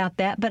something about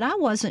that, but I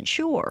wasn't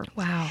sure.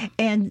 Wow.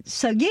 And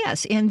so,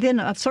 yes, and then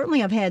I've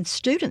had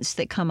students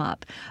that come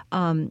up.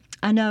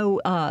 I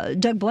know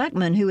Doug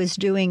Blackman, who is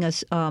doing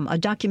a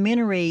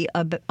documentary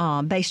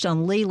based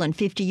on Leland,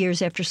 50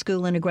 years after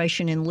school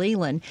integration in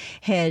Leland,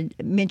 had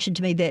mentioned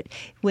to me that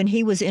when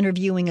he was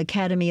interviewing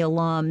Academy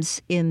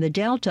alums in the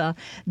Delta,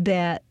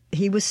 that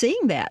he was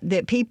seeing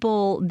that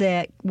people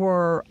that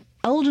were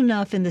old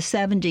enough in the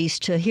 70s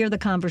to hear the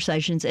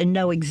conversations and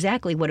know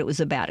exactly what it was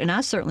about. And I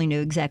certainly knew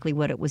exactly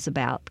what it was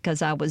about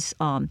because I was,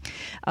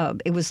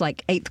 it was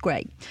like 8th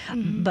grade.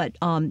 But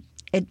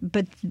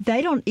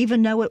they don't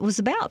even know what it was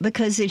about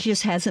because it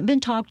just hasn't been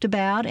talked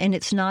about and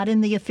it's not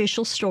in the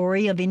official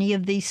story of any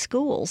of these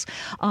schools.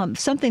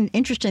 Something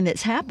interesting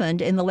that's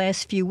happened in the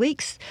last few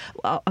weeks,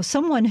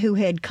 someone who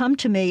had come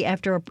to me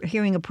after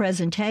hearing a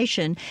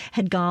presentation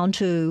had gone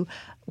to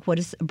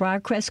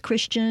Briarcrest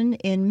Christian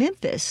in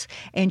Memphis.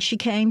 And she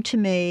came to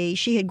me,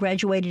 she had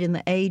graduated in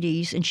the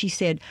 80s, and she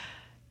said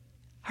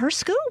her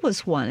school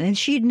was one, and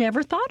she had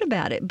never thought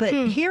about it. But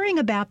hearing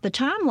about the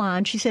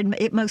timeline, she said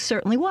it most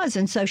certainly was.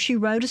 And so she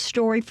wrote a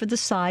story for the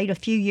site a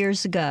few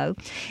years ago,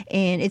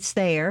 and it's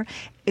there.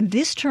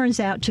 This turns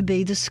out to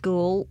be the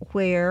school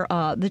where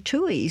the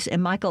Tuohys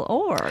and Michael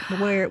Orr,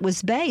 where it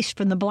was based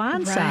from The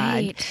Blind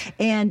Side.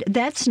 And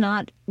that's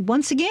not,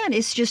 once again,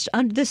 it's just,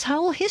 this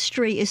whole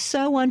history is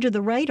so under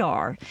the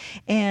radar.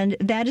 And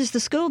that is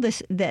the school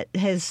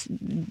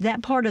that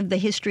part of the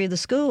history of the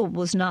school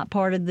was not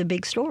part of the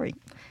big story.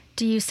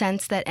 Do you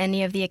sense that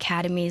any of the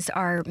academies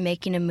are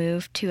making a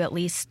move to at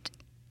least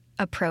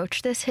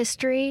approach this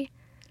history?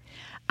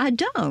 I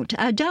don't.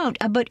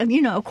 But,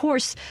 of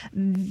course,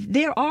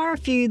 there are a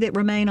few that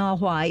remain all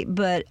white,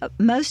 but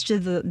most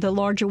of the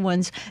larger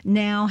ones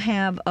now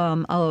have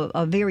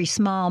a very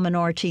small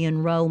minority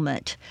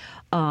enrollment.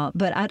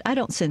 But I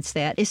don't sense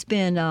that. It's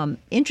been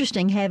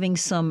interesting having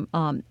some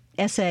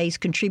essays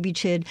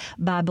contributed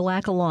by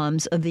Black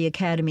alums of the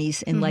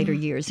academies in later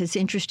years. It's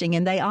interesting.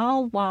 And they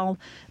all, while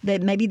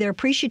maybe they're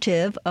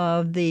appreciative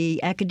of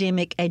the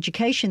academic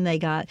education they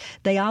got,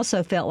 they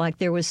also felt like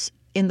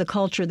in the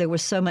culture, there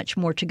was so much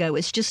more to go.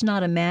 It's just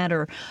not a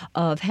matter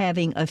of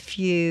having a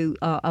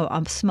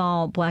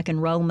small Black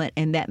enrollment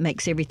and that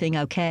makes everything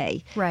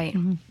okay. Right.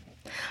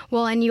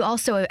 Well, and you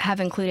also have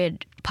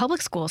included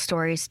public school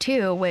stories,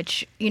 too,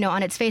 which,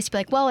 on its face, be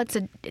like, well, it's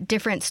a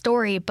different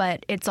story,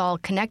 but it's all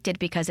connected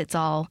because it's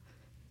all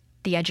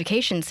the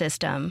education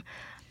system.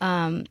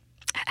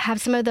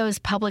 Have some of those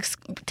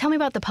tell me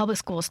about the public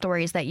school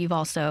stories that you've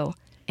also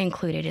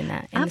included in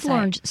that. I've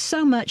learned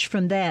so much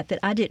from that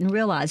I didn't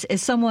realize.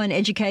 As someone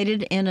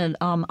educated in an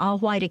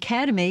all-white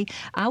academy,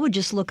 I would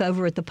just look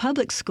over at the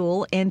public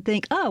school and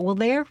think, oh, well,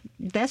 they're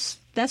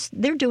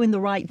doing the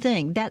right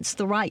thing. That's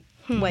the right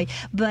way.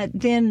 But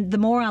then the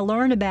more I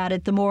learned about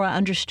it, the more I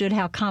understood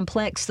how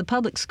complex the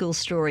public school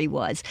story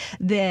was.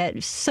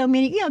 That so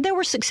many, there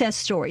were success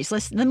stories.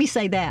 Let me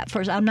say that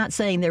first. I'm not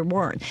saying there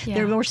weren't. Yeah.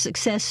 There were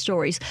success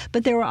stories,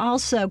 but there were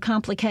also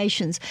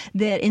complications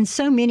that in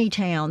so many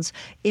towns,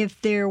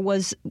 if there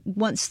was,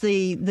 once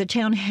the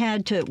town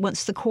had to,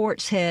 once the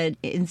courts had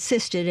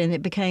insisted and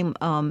it became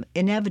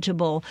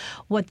inevitable,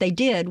 what they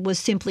did was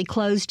simply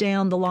close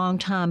down the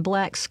longtime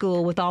black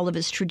school with all of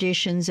its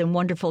traditions and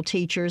wonderful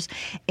teachers,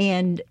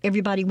 and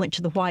everybody went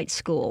to the white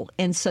school.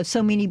 And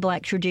so many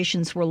black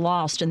traditions were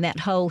lost in that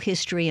whole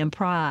history and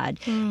pride.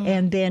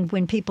 And then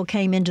when people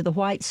came into the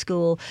white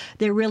school,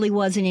 there really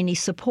wasn't any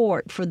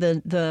support for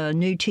the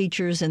new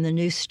teachers and the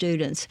new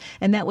students.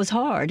 And that was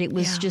hard. It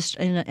was just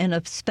in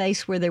a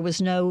space where there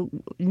was no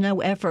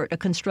effort, a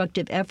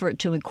constructive effort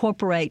to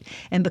incorporate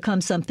and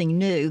become something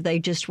new. They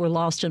just were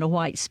lost in a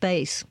white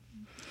space.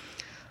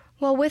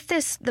 Well, with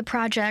the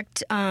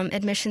project,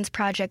 admissions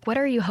project, what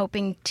are you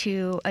hoping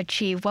to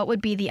achieve? What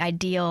would be the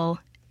ideal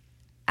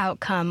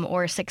outcome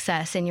or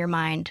success in your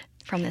mind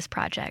from this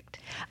project?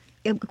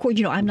 Of course,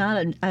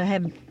 I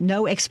have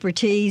no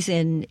expertise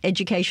in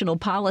educational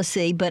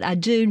policy, but I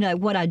do know,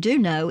 what I do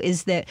know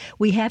is that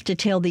we have to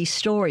tell these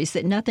stories,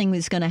 that nothing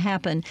is going to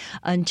happen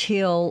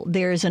until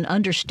there's an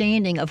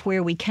understanding of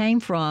where we came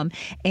from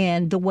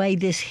and the way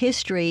this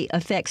history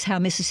affects how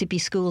Mississippi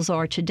schools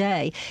are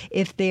today.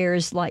 If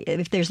there's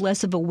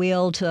less of a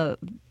will to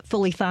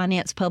fully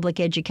finance public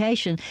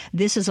education,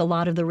 this is a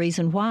lot of the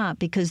reason why,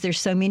 because there's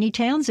so many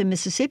towns in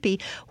Mississippi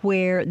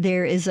where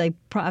there is a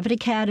private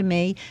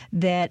academy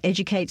that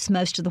educates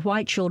most of the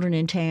white children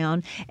in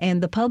town,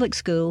 and the public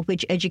school,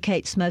 which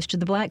educates most of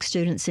the black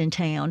students in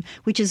town,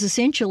 which is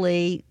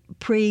essentially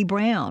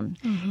pre-Brown.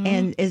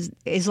 And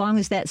as long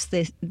as that's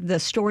the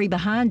story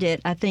behind it,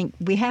 I think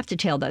we have to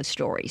tell those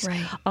stories.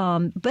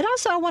 Right. But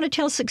also I want to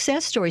tell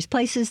success stories,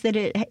 places that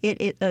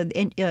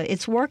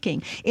it's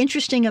working.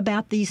 Interesting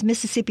about these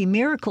Mississippi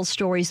Miracle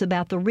stories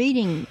about the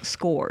reading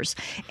scores.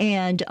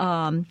 And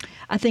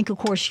I think, of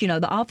course,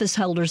 the office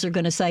holders are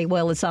going to say,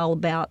 well, it's all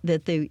about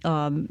that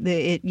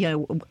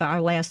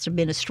our last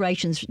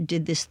administrations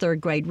did this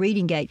third grade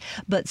reading gate.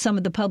 But some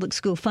of the public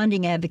school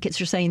funding advocates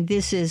are saying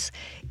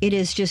it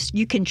is just,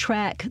 you can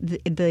track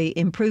the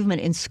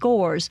improvement in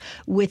scores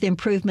with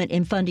improvement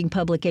in funding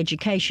public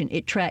education.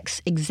 It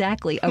tracks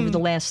exactly over the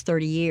last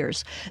 30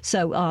 years.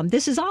 So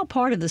this is all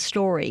part of the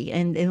story,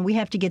 and we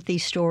have to get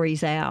these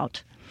stories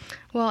out.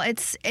 Well,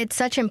 it's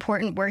such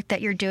important work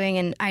that you're doing,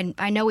 and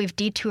I know we've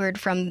detoured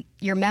from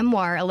your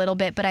memoir a little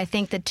bit, but I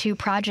think the two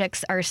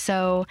projects are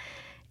so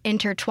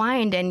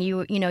intertwined, and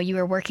you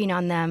were working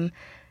on them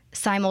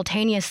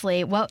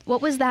simultaneously. What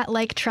was that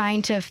like,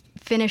 trying to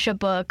finish a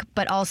book,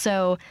 but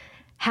also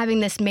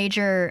having this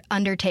major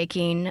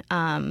undertaking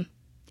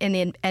in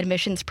the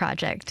admissions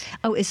project?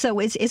 Oh, so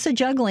it's a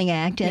juggling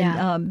act,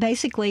 and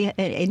basically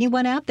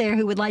anyone out there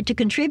who would like to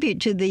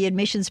contribute to the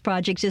admissions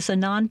project is a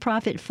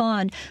nonprofit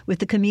fund with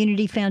the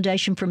Community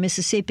Foundation for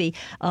Mississippi.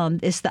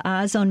 It's the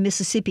Eyes on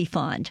Mississippi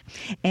Fund,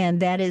 and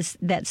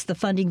that's the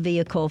funding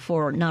vehicle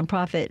for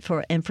nonprofit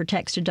for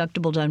tax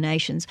deductible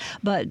donations.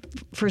 But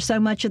for so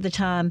much of the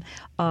time,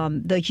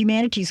 the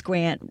humanities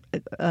grant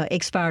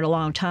expired a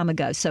long time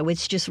ago, so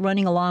it's just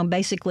running along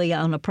basically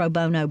on a pro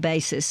bono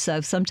basis.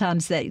 So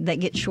sometimes that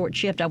gets short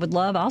shift. I would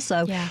love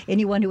also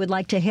anyone who would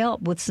like to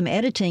help with some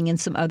editing and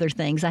some other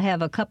things. I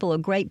have a couple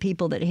of great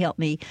people that help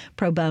me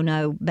pro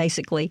bono,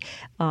 basically,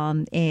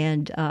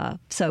 and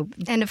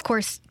of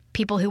course,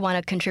 people who want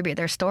to contribute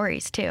their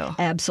stories too.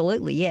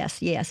 Absolutely,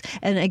 yes.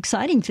 And an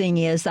exciting thing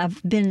is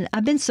I've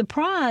been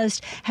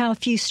surprised how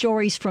few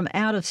stories from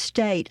out of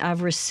state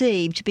I've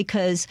received,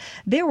 because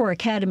there were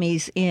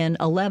academies in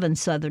 11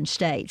 southern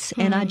states,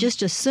 and I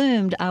just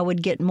assumed I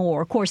would get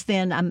more. Of course,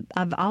 then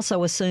I've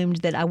also assumed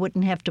that I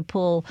wouldn't have to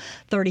pull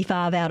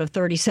 35 out of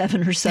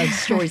 37 or so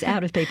stories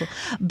out of people,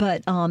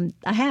 but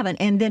I haven't.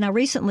 And then I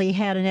recently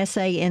had an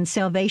essay in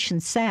Salvation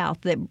South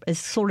that is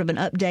sort of an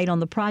update on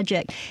the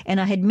project,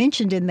 and I had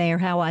mentioned in there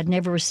how I'd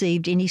never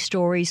received any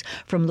stories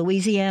from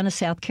Louisiana,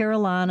 South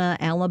Carolina,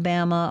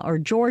 Alabama, or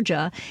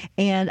Georgia,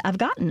 and I've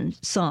gotten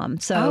some.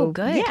 So,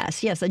 good.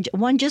 Yes.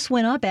 One just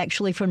went up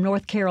actually from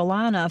North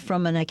Carolina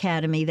from an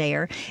academy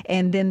there,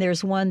 and then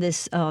there's one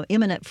that's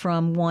imminent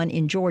from one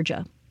in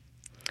Georgia.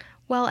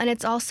 Well, and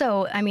it's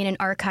also, an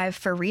archive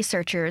for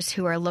researchers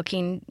who are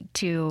looking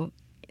to,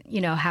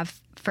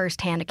 have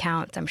firsthand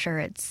accounts. I'm sure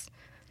it's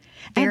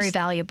very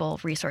valuable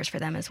resource for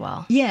them as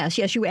well. Yes.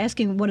 You were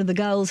asking one of the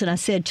goals, and I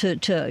said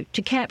to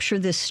capture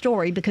this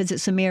story because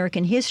it's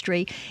American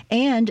history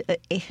and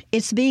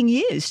it's being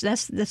used.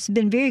 That's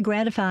been very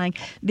gratifying.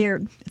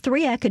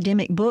 3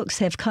 academic books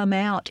have come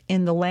out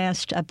in the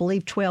last, I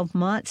believe, 12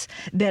 months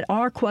that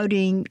are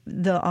quoting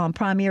the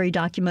primary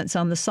documents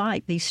on the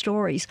site, these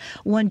stories.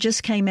 One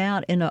just came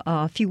out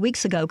a few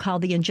weeks ago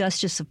called The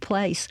Injustice of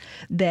Place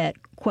that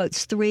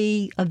quotes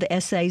 3 of the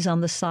essays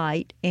on the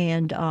site,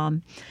 and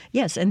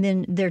yes, and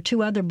then there are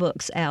 2 other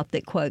books out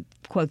that quote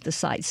the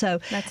site. So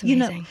that's You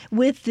amazing.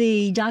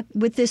 know,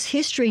 with this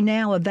history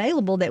now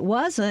available that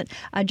wasn't,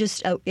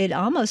 it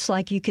almost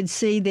like you could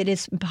see that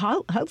it's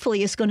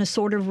hopefully it's going to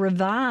sort of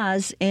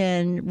revise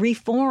and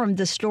reform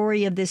the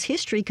story of this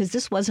history, because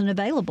this wasn't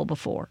available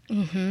before.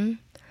 Mm-hmm.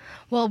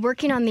 Well,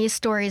 working on these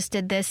stories,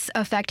 did this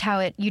affect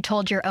how you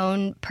told your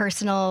own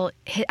personal,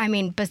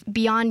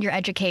 beyond your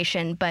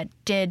education, but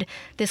did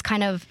this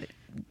kind of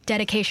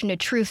dedication to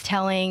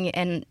truth-telling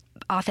and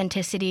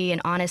authenticity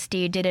and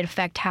honesty, did it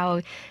affect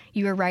how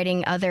you were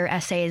writing other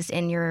essays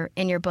in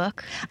your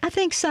book? I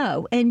think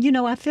so. And, you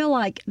know, I feel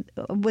like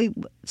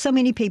so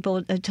many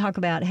people talk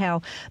about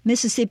how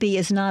Mississippi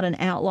is not an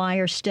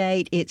outlier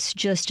state. It's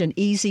just an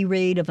easy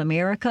read of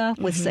America.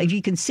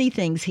 You can see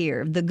things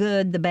here, the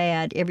good, the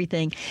bad,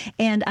 everything.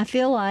 And I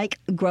feel like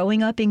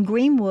growing up in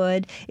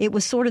Greenwood, it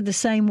was sort of the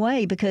same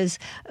way, because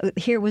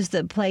here was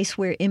the place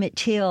where Emmett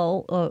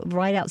Till,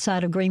 right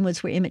outside of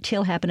Greenwood's where Emmett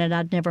Till happened, and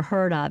I'd never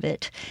heard of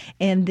it.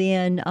 And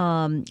then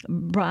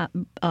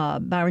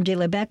Byron D.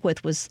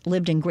 Beckwith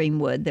lived in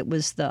Greenwood. That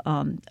was the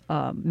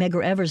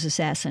Medgar Evers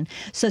assassin.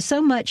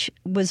 So much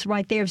was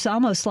right there. It's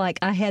almost like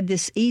I had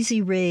this easy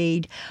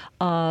read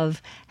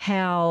of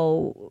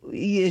how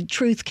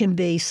truth can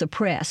be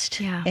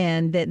suppressed,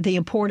 and that the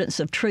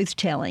importance of truth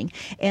telling.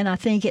 And I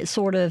think it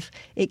sort of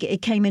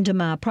it came into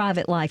my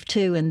private life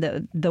too,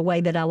 and the way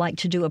that I like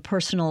to do a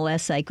personal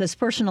essay, because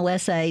personal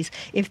essays,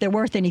 if they're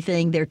worth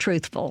anything, they're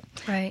truthful.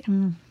 Right.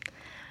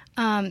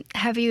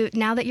 Have you,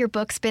 now that your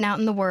book's been out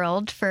in the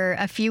world for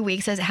a few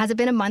weeks, has it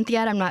been a month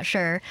yet? I'm not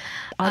sure.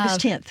 August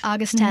 10th.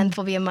 August 10th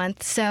will be a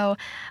month. So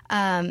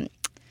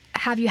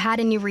have you had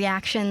any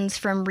reactions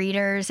from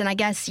readers? And I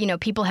guess, you know,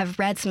 people have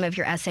read some of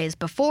your essays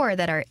before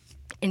that are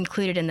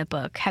included in the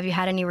book. Have you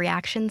had any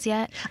reactions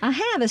yet? I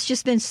have. It's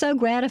just been so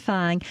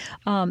gratifying.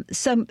 A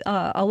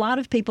lot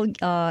of people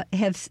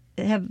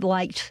have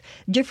liked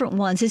different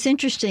ones. It's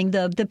interesting,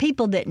 the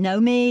people that know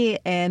me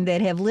and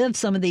that have lived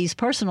some of these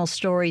personal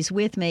stories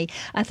with me,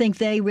 I think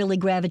they really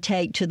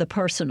gravitate to the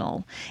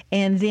personal.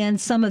 And then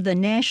some of the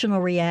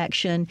national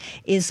reaction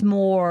is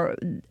more,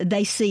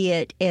 they see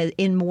it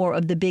in more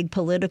of the big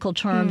political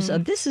terms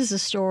of this is a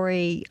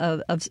story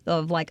of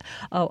like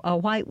a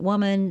white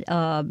woman,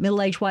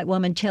 middle-aged white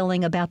woman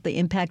telling about the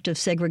impact of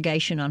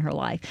segregation on her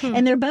life.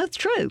 And they're both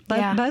true,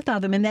 both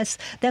of them. And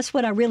that's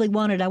what I really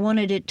wanted. I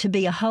wanted it to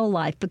be a whole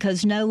life, because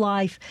no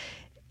life,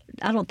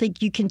 I don't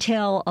think you can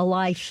tell a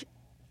life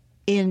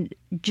in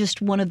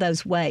just one of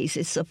those ways.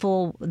 It's the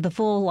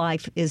full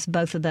life is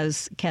both of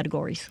those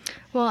categories.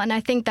 Well, and I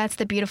think that's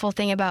the beautiful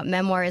thing about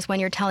memoir, is when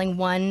you're telling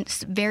one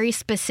very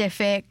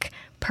specific,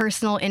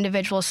 personal,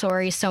 individual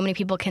story, so many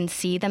people can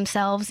see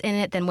themselves in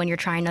it than when you're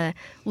trying to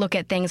look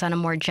at things on a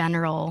more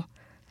general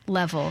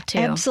level too.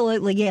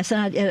 Absolutely, yes.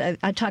 And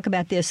I talk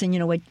about this, and you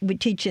know, we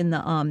teach in the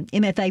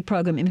MFA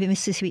program in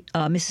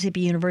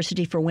Mississippi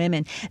University for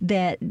Women,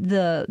 that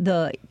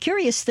the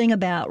curious thing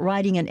about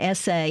writing an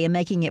essay and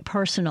making it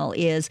personal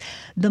is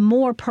the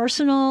more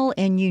personal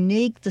and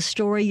unique the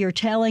story you're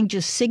telling,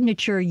 just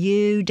signature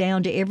you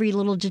down to every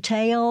little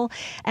detail,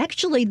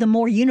 actually the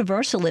more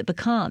universal it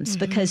becomes,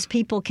 because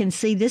people can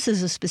see this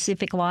is a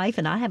specific life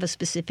and I have a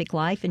specific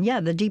life. And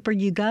the deeper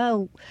you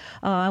go,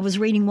 I was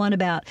reading one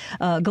about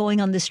going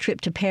on this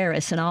trip to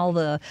Paris and all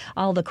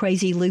the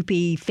crazy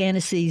loopy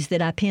fantasies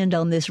that I pinned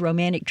on this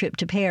romantic trip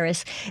to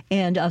Paris.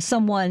 And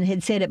someone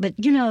had said it, but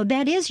you know,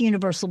 that is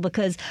universal,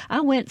 because I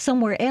went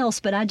somewhere else,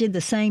 but I did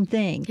the same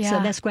thing.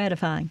 So that's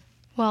gratifying.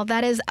 Well,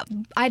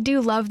 I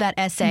do love that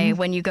essay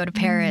when you go to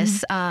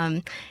Paris.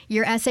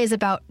 Your essays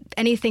about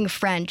anything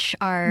French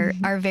are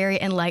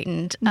very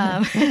enlightened.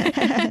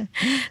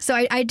 So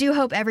I do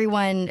hope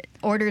everyone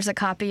orders a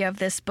copy of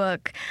this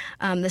book,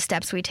 The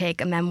Steps We Take,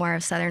 A Memoir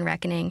of Southern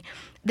Reckoning.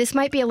 This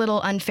might be a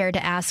little unfair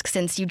to ask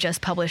since you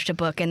just published a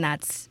book, and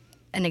that's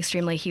an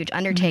extremely huge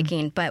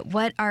undertaking, but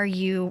what are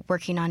you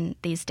working on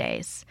these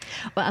days?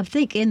 Well, I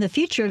think in the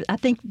future,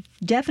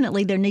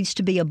 definitely there needs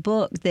to be a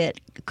book that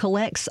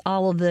collects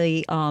all of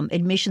the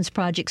admissions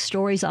project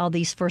stories, all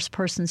these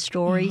first-person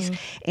stories,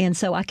 and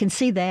so I can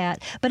see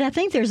that. But I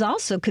think there's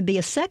also could be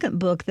a second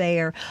book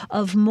there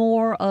of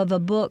more of a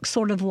book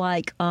sort of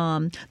like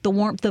The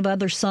Warmth of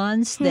Other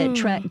Suns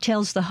that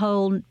tells the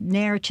whole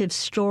narrative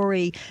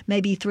story,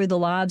 maybe through the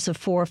lives of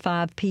 4 or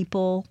 5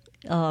 people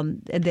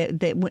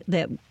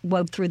that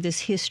wove through this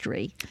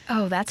history.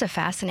 Oh, that's a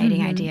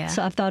fascinating idea.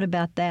 So I've thought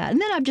about that.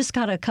 And then I've just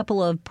got a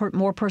couple of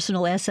more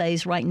personal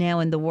essays right now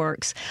in the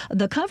works.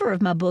 The cover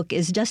of my book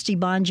is Dusty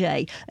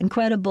Bonjay,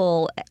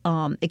 incredible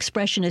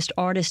expressionist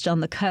artist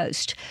on the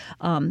coast,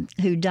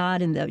 who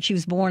died she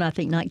was born, I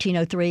think,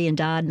 1903 and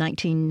died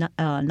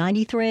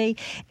 1993.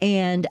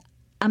 And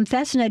I'm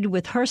fascinated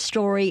with her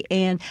story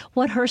and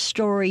what her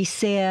story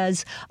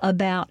says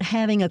about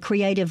having a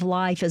creative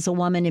life as a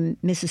woman in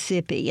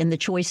Mississippi, and the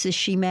choices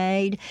she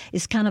made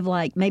is kind of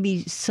like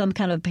maybe some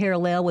kind of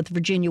parallel with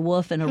Virginia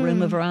Woolf in A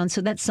Room of Her Own.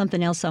 So that's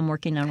something else I'm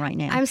working on right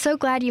now. I'm so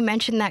glad you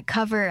mentioned that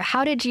cover.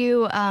 How did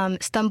you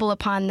stumble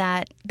upon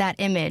that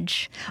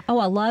image? Oh,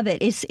 I love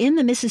it. It's in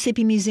the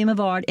Mississippi Museum of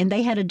Art, and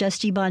they had a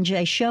Dusty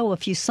Bonjay show a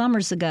few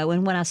summers ago,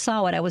 and when I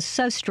saw it, I was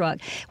so struck.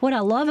 What I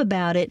love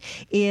about it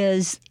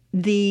is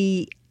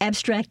the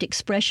abstract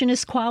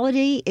expressionist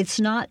quality. It's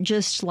not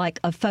just like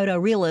a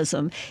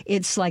photorealism.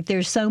 It's like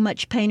there's so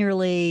much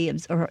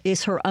painterly, or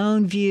it's her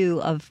own view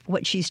of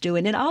what she's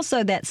doing. And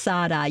also that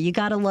side eye. You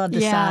got to love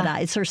the side eye.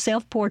 It's her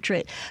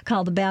self-portrait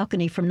called The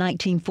Balcony from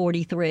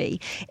 1943.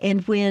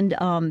 And when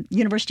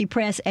University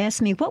Press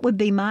asked me what would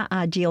be my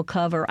ideal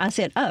cover, I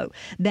said,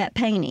 that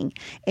painting.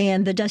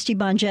 And the Dusty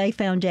Bonjay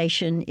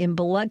Foundation in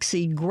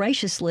Biloxi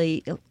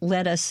graciously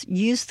let us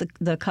use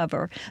the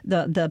cover,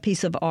 the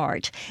piece of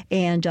art.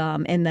 And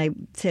they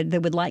said they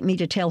would like me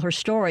to tell her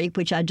story,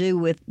 which I do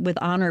with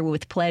honor,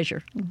 with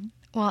pleasure.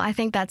 Well, I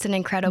think that's an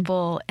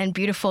incredible and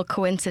beautiful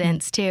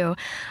coincidence too.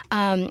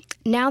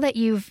 Now that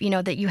you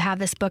have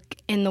this book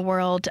in the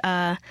world,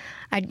 I'm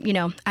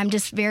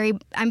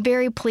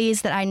very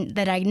pleased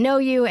that I know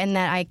you and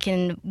that I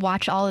can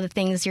watch all of the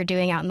things you're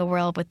doing out in the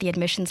world with the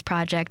Admissions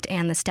Project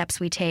and the steps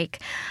we take.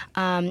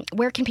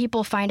 Where can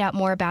people find out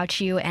more about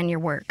you and your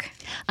work?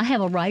 I have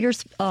a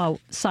writer's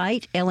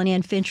site,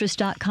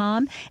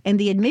 ellenannfentress.com, and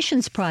the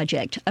Admissions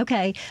Project.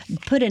 Okay,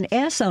 put an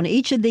S on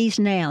each of these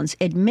nouns,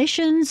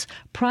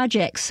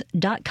 admissionsprojects.com.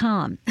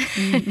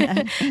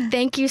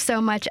 Thank you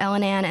so much,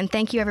 Ellen Ann, and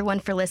thank you everyone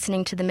for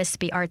listening to the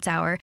Mississippi Arts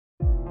Hour.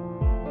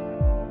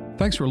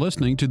 Thanks for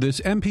listening to this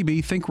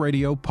MPB Think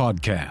Radio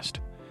podcast.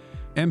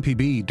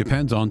 MPB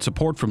depends on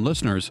support from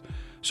listeners,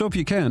 so if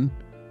you can,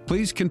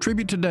 please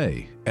contribute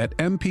today at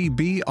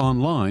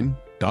mpbonline.org.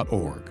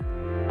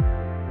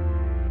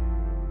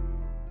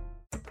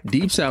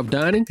 Deep South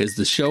Dining is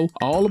the show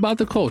all about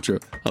the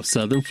culture of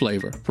Southern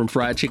flavor, from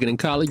fried chicken and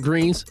collard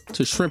greens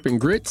to shrimp and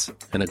grits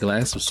and a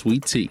glass of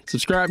sweet tea.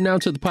 Subscribe now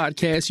to the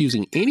podcast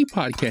using any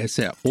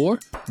podcast app or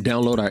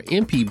download our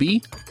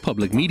MPB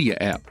Public Media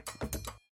app.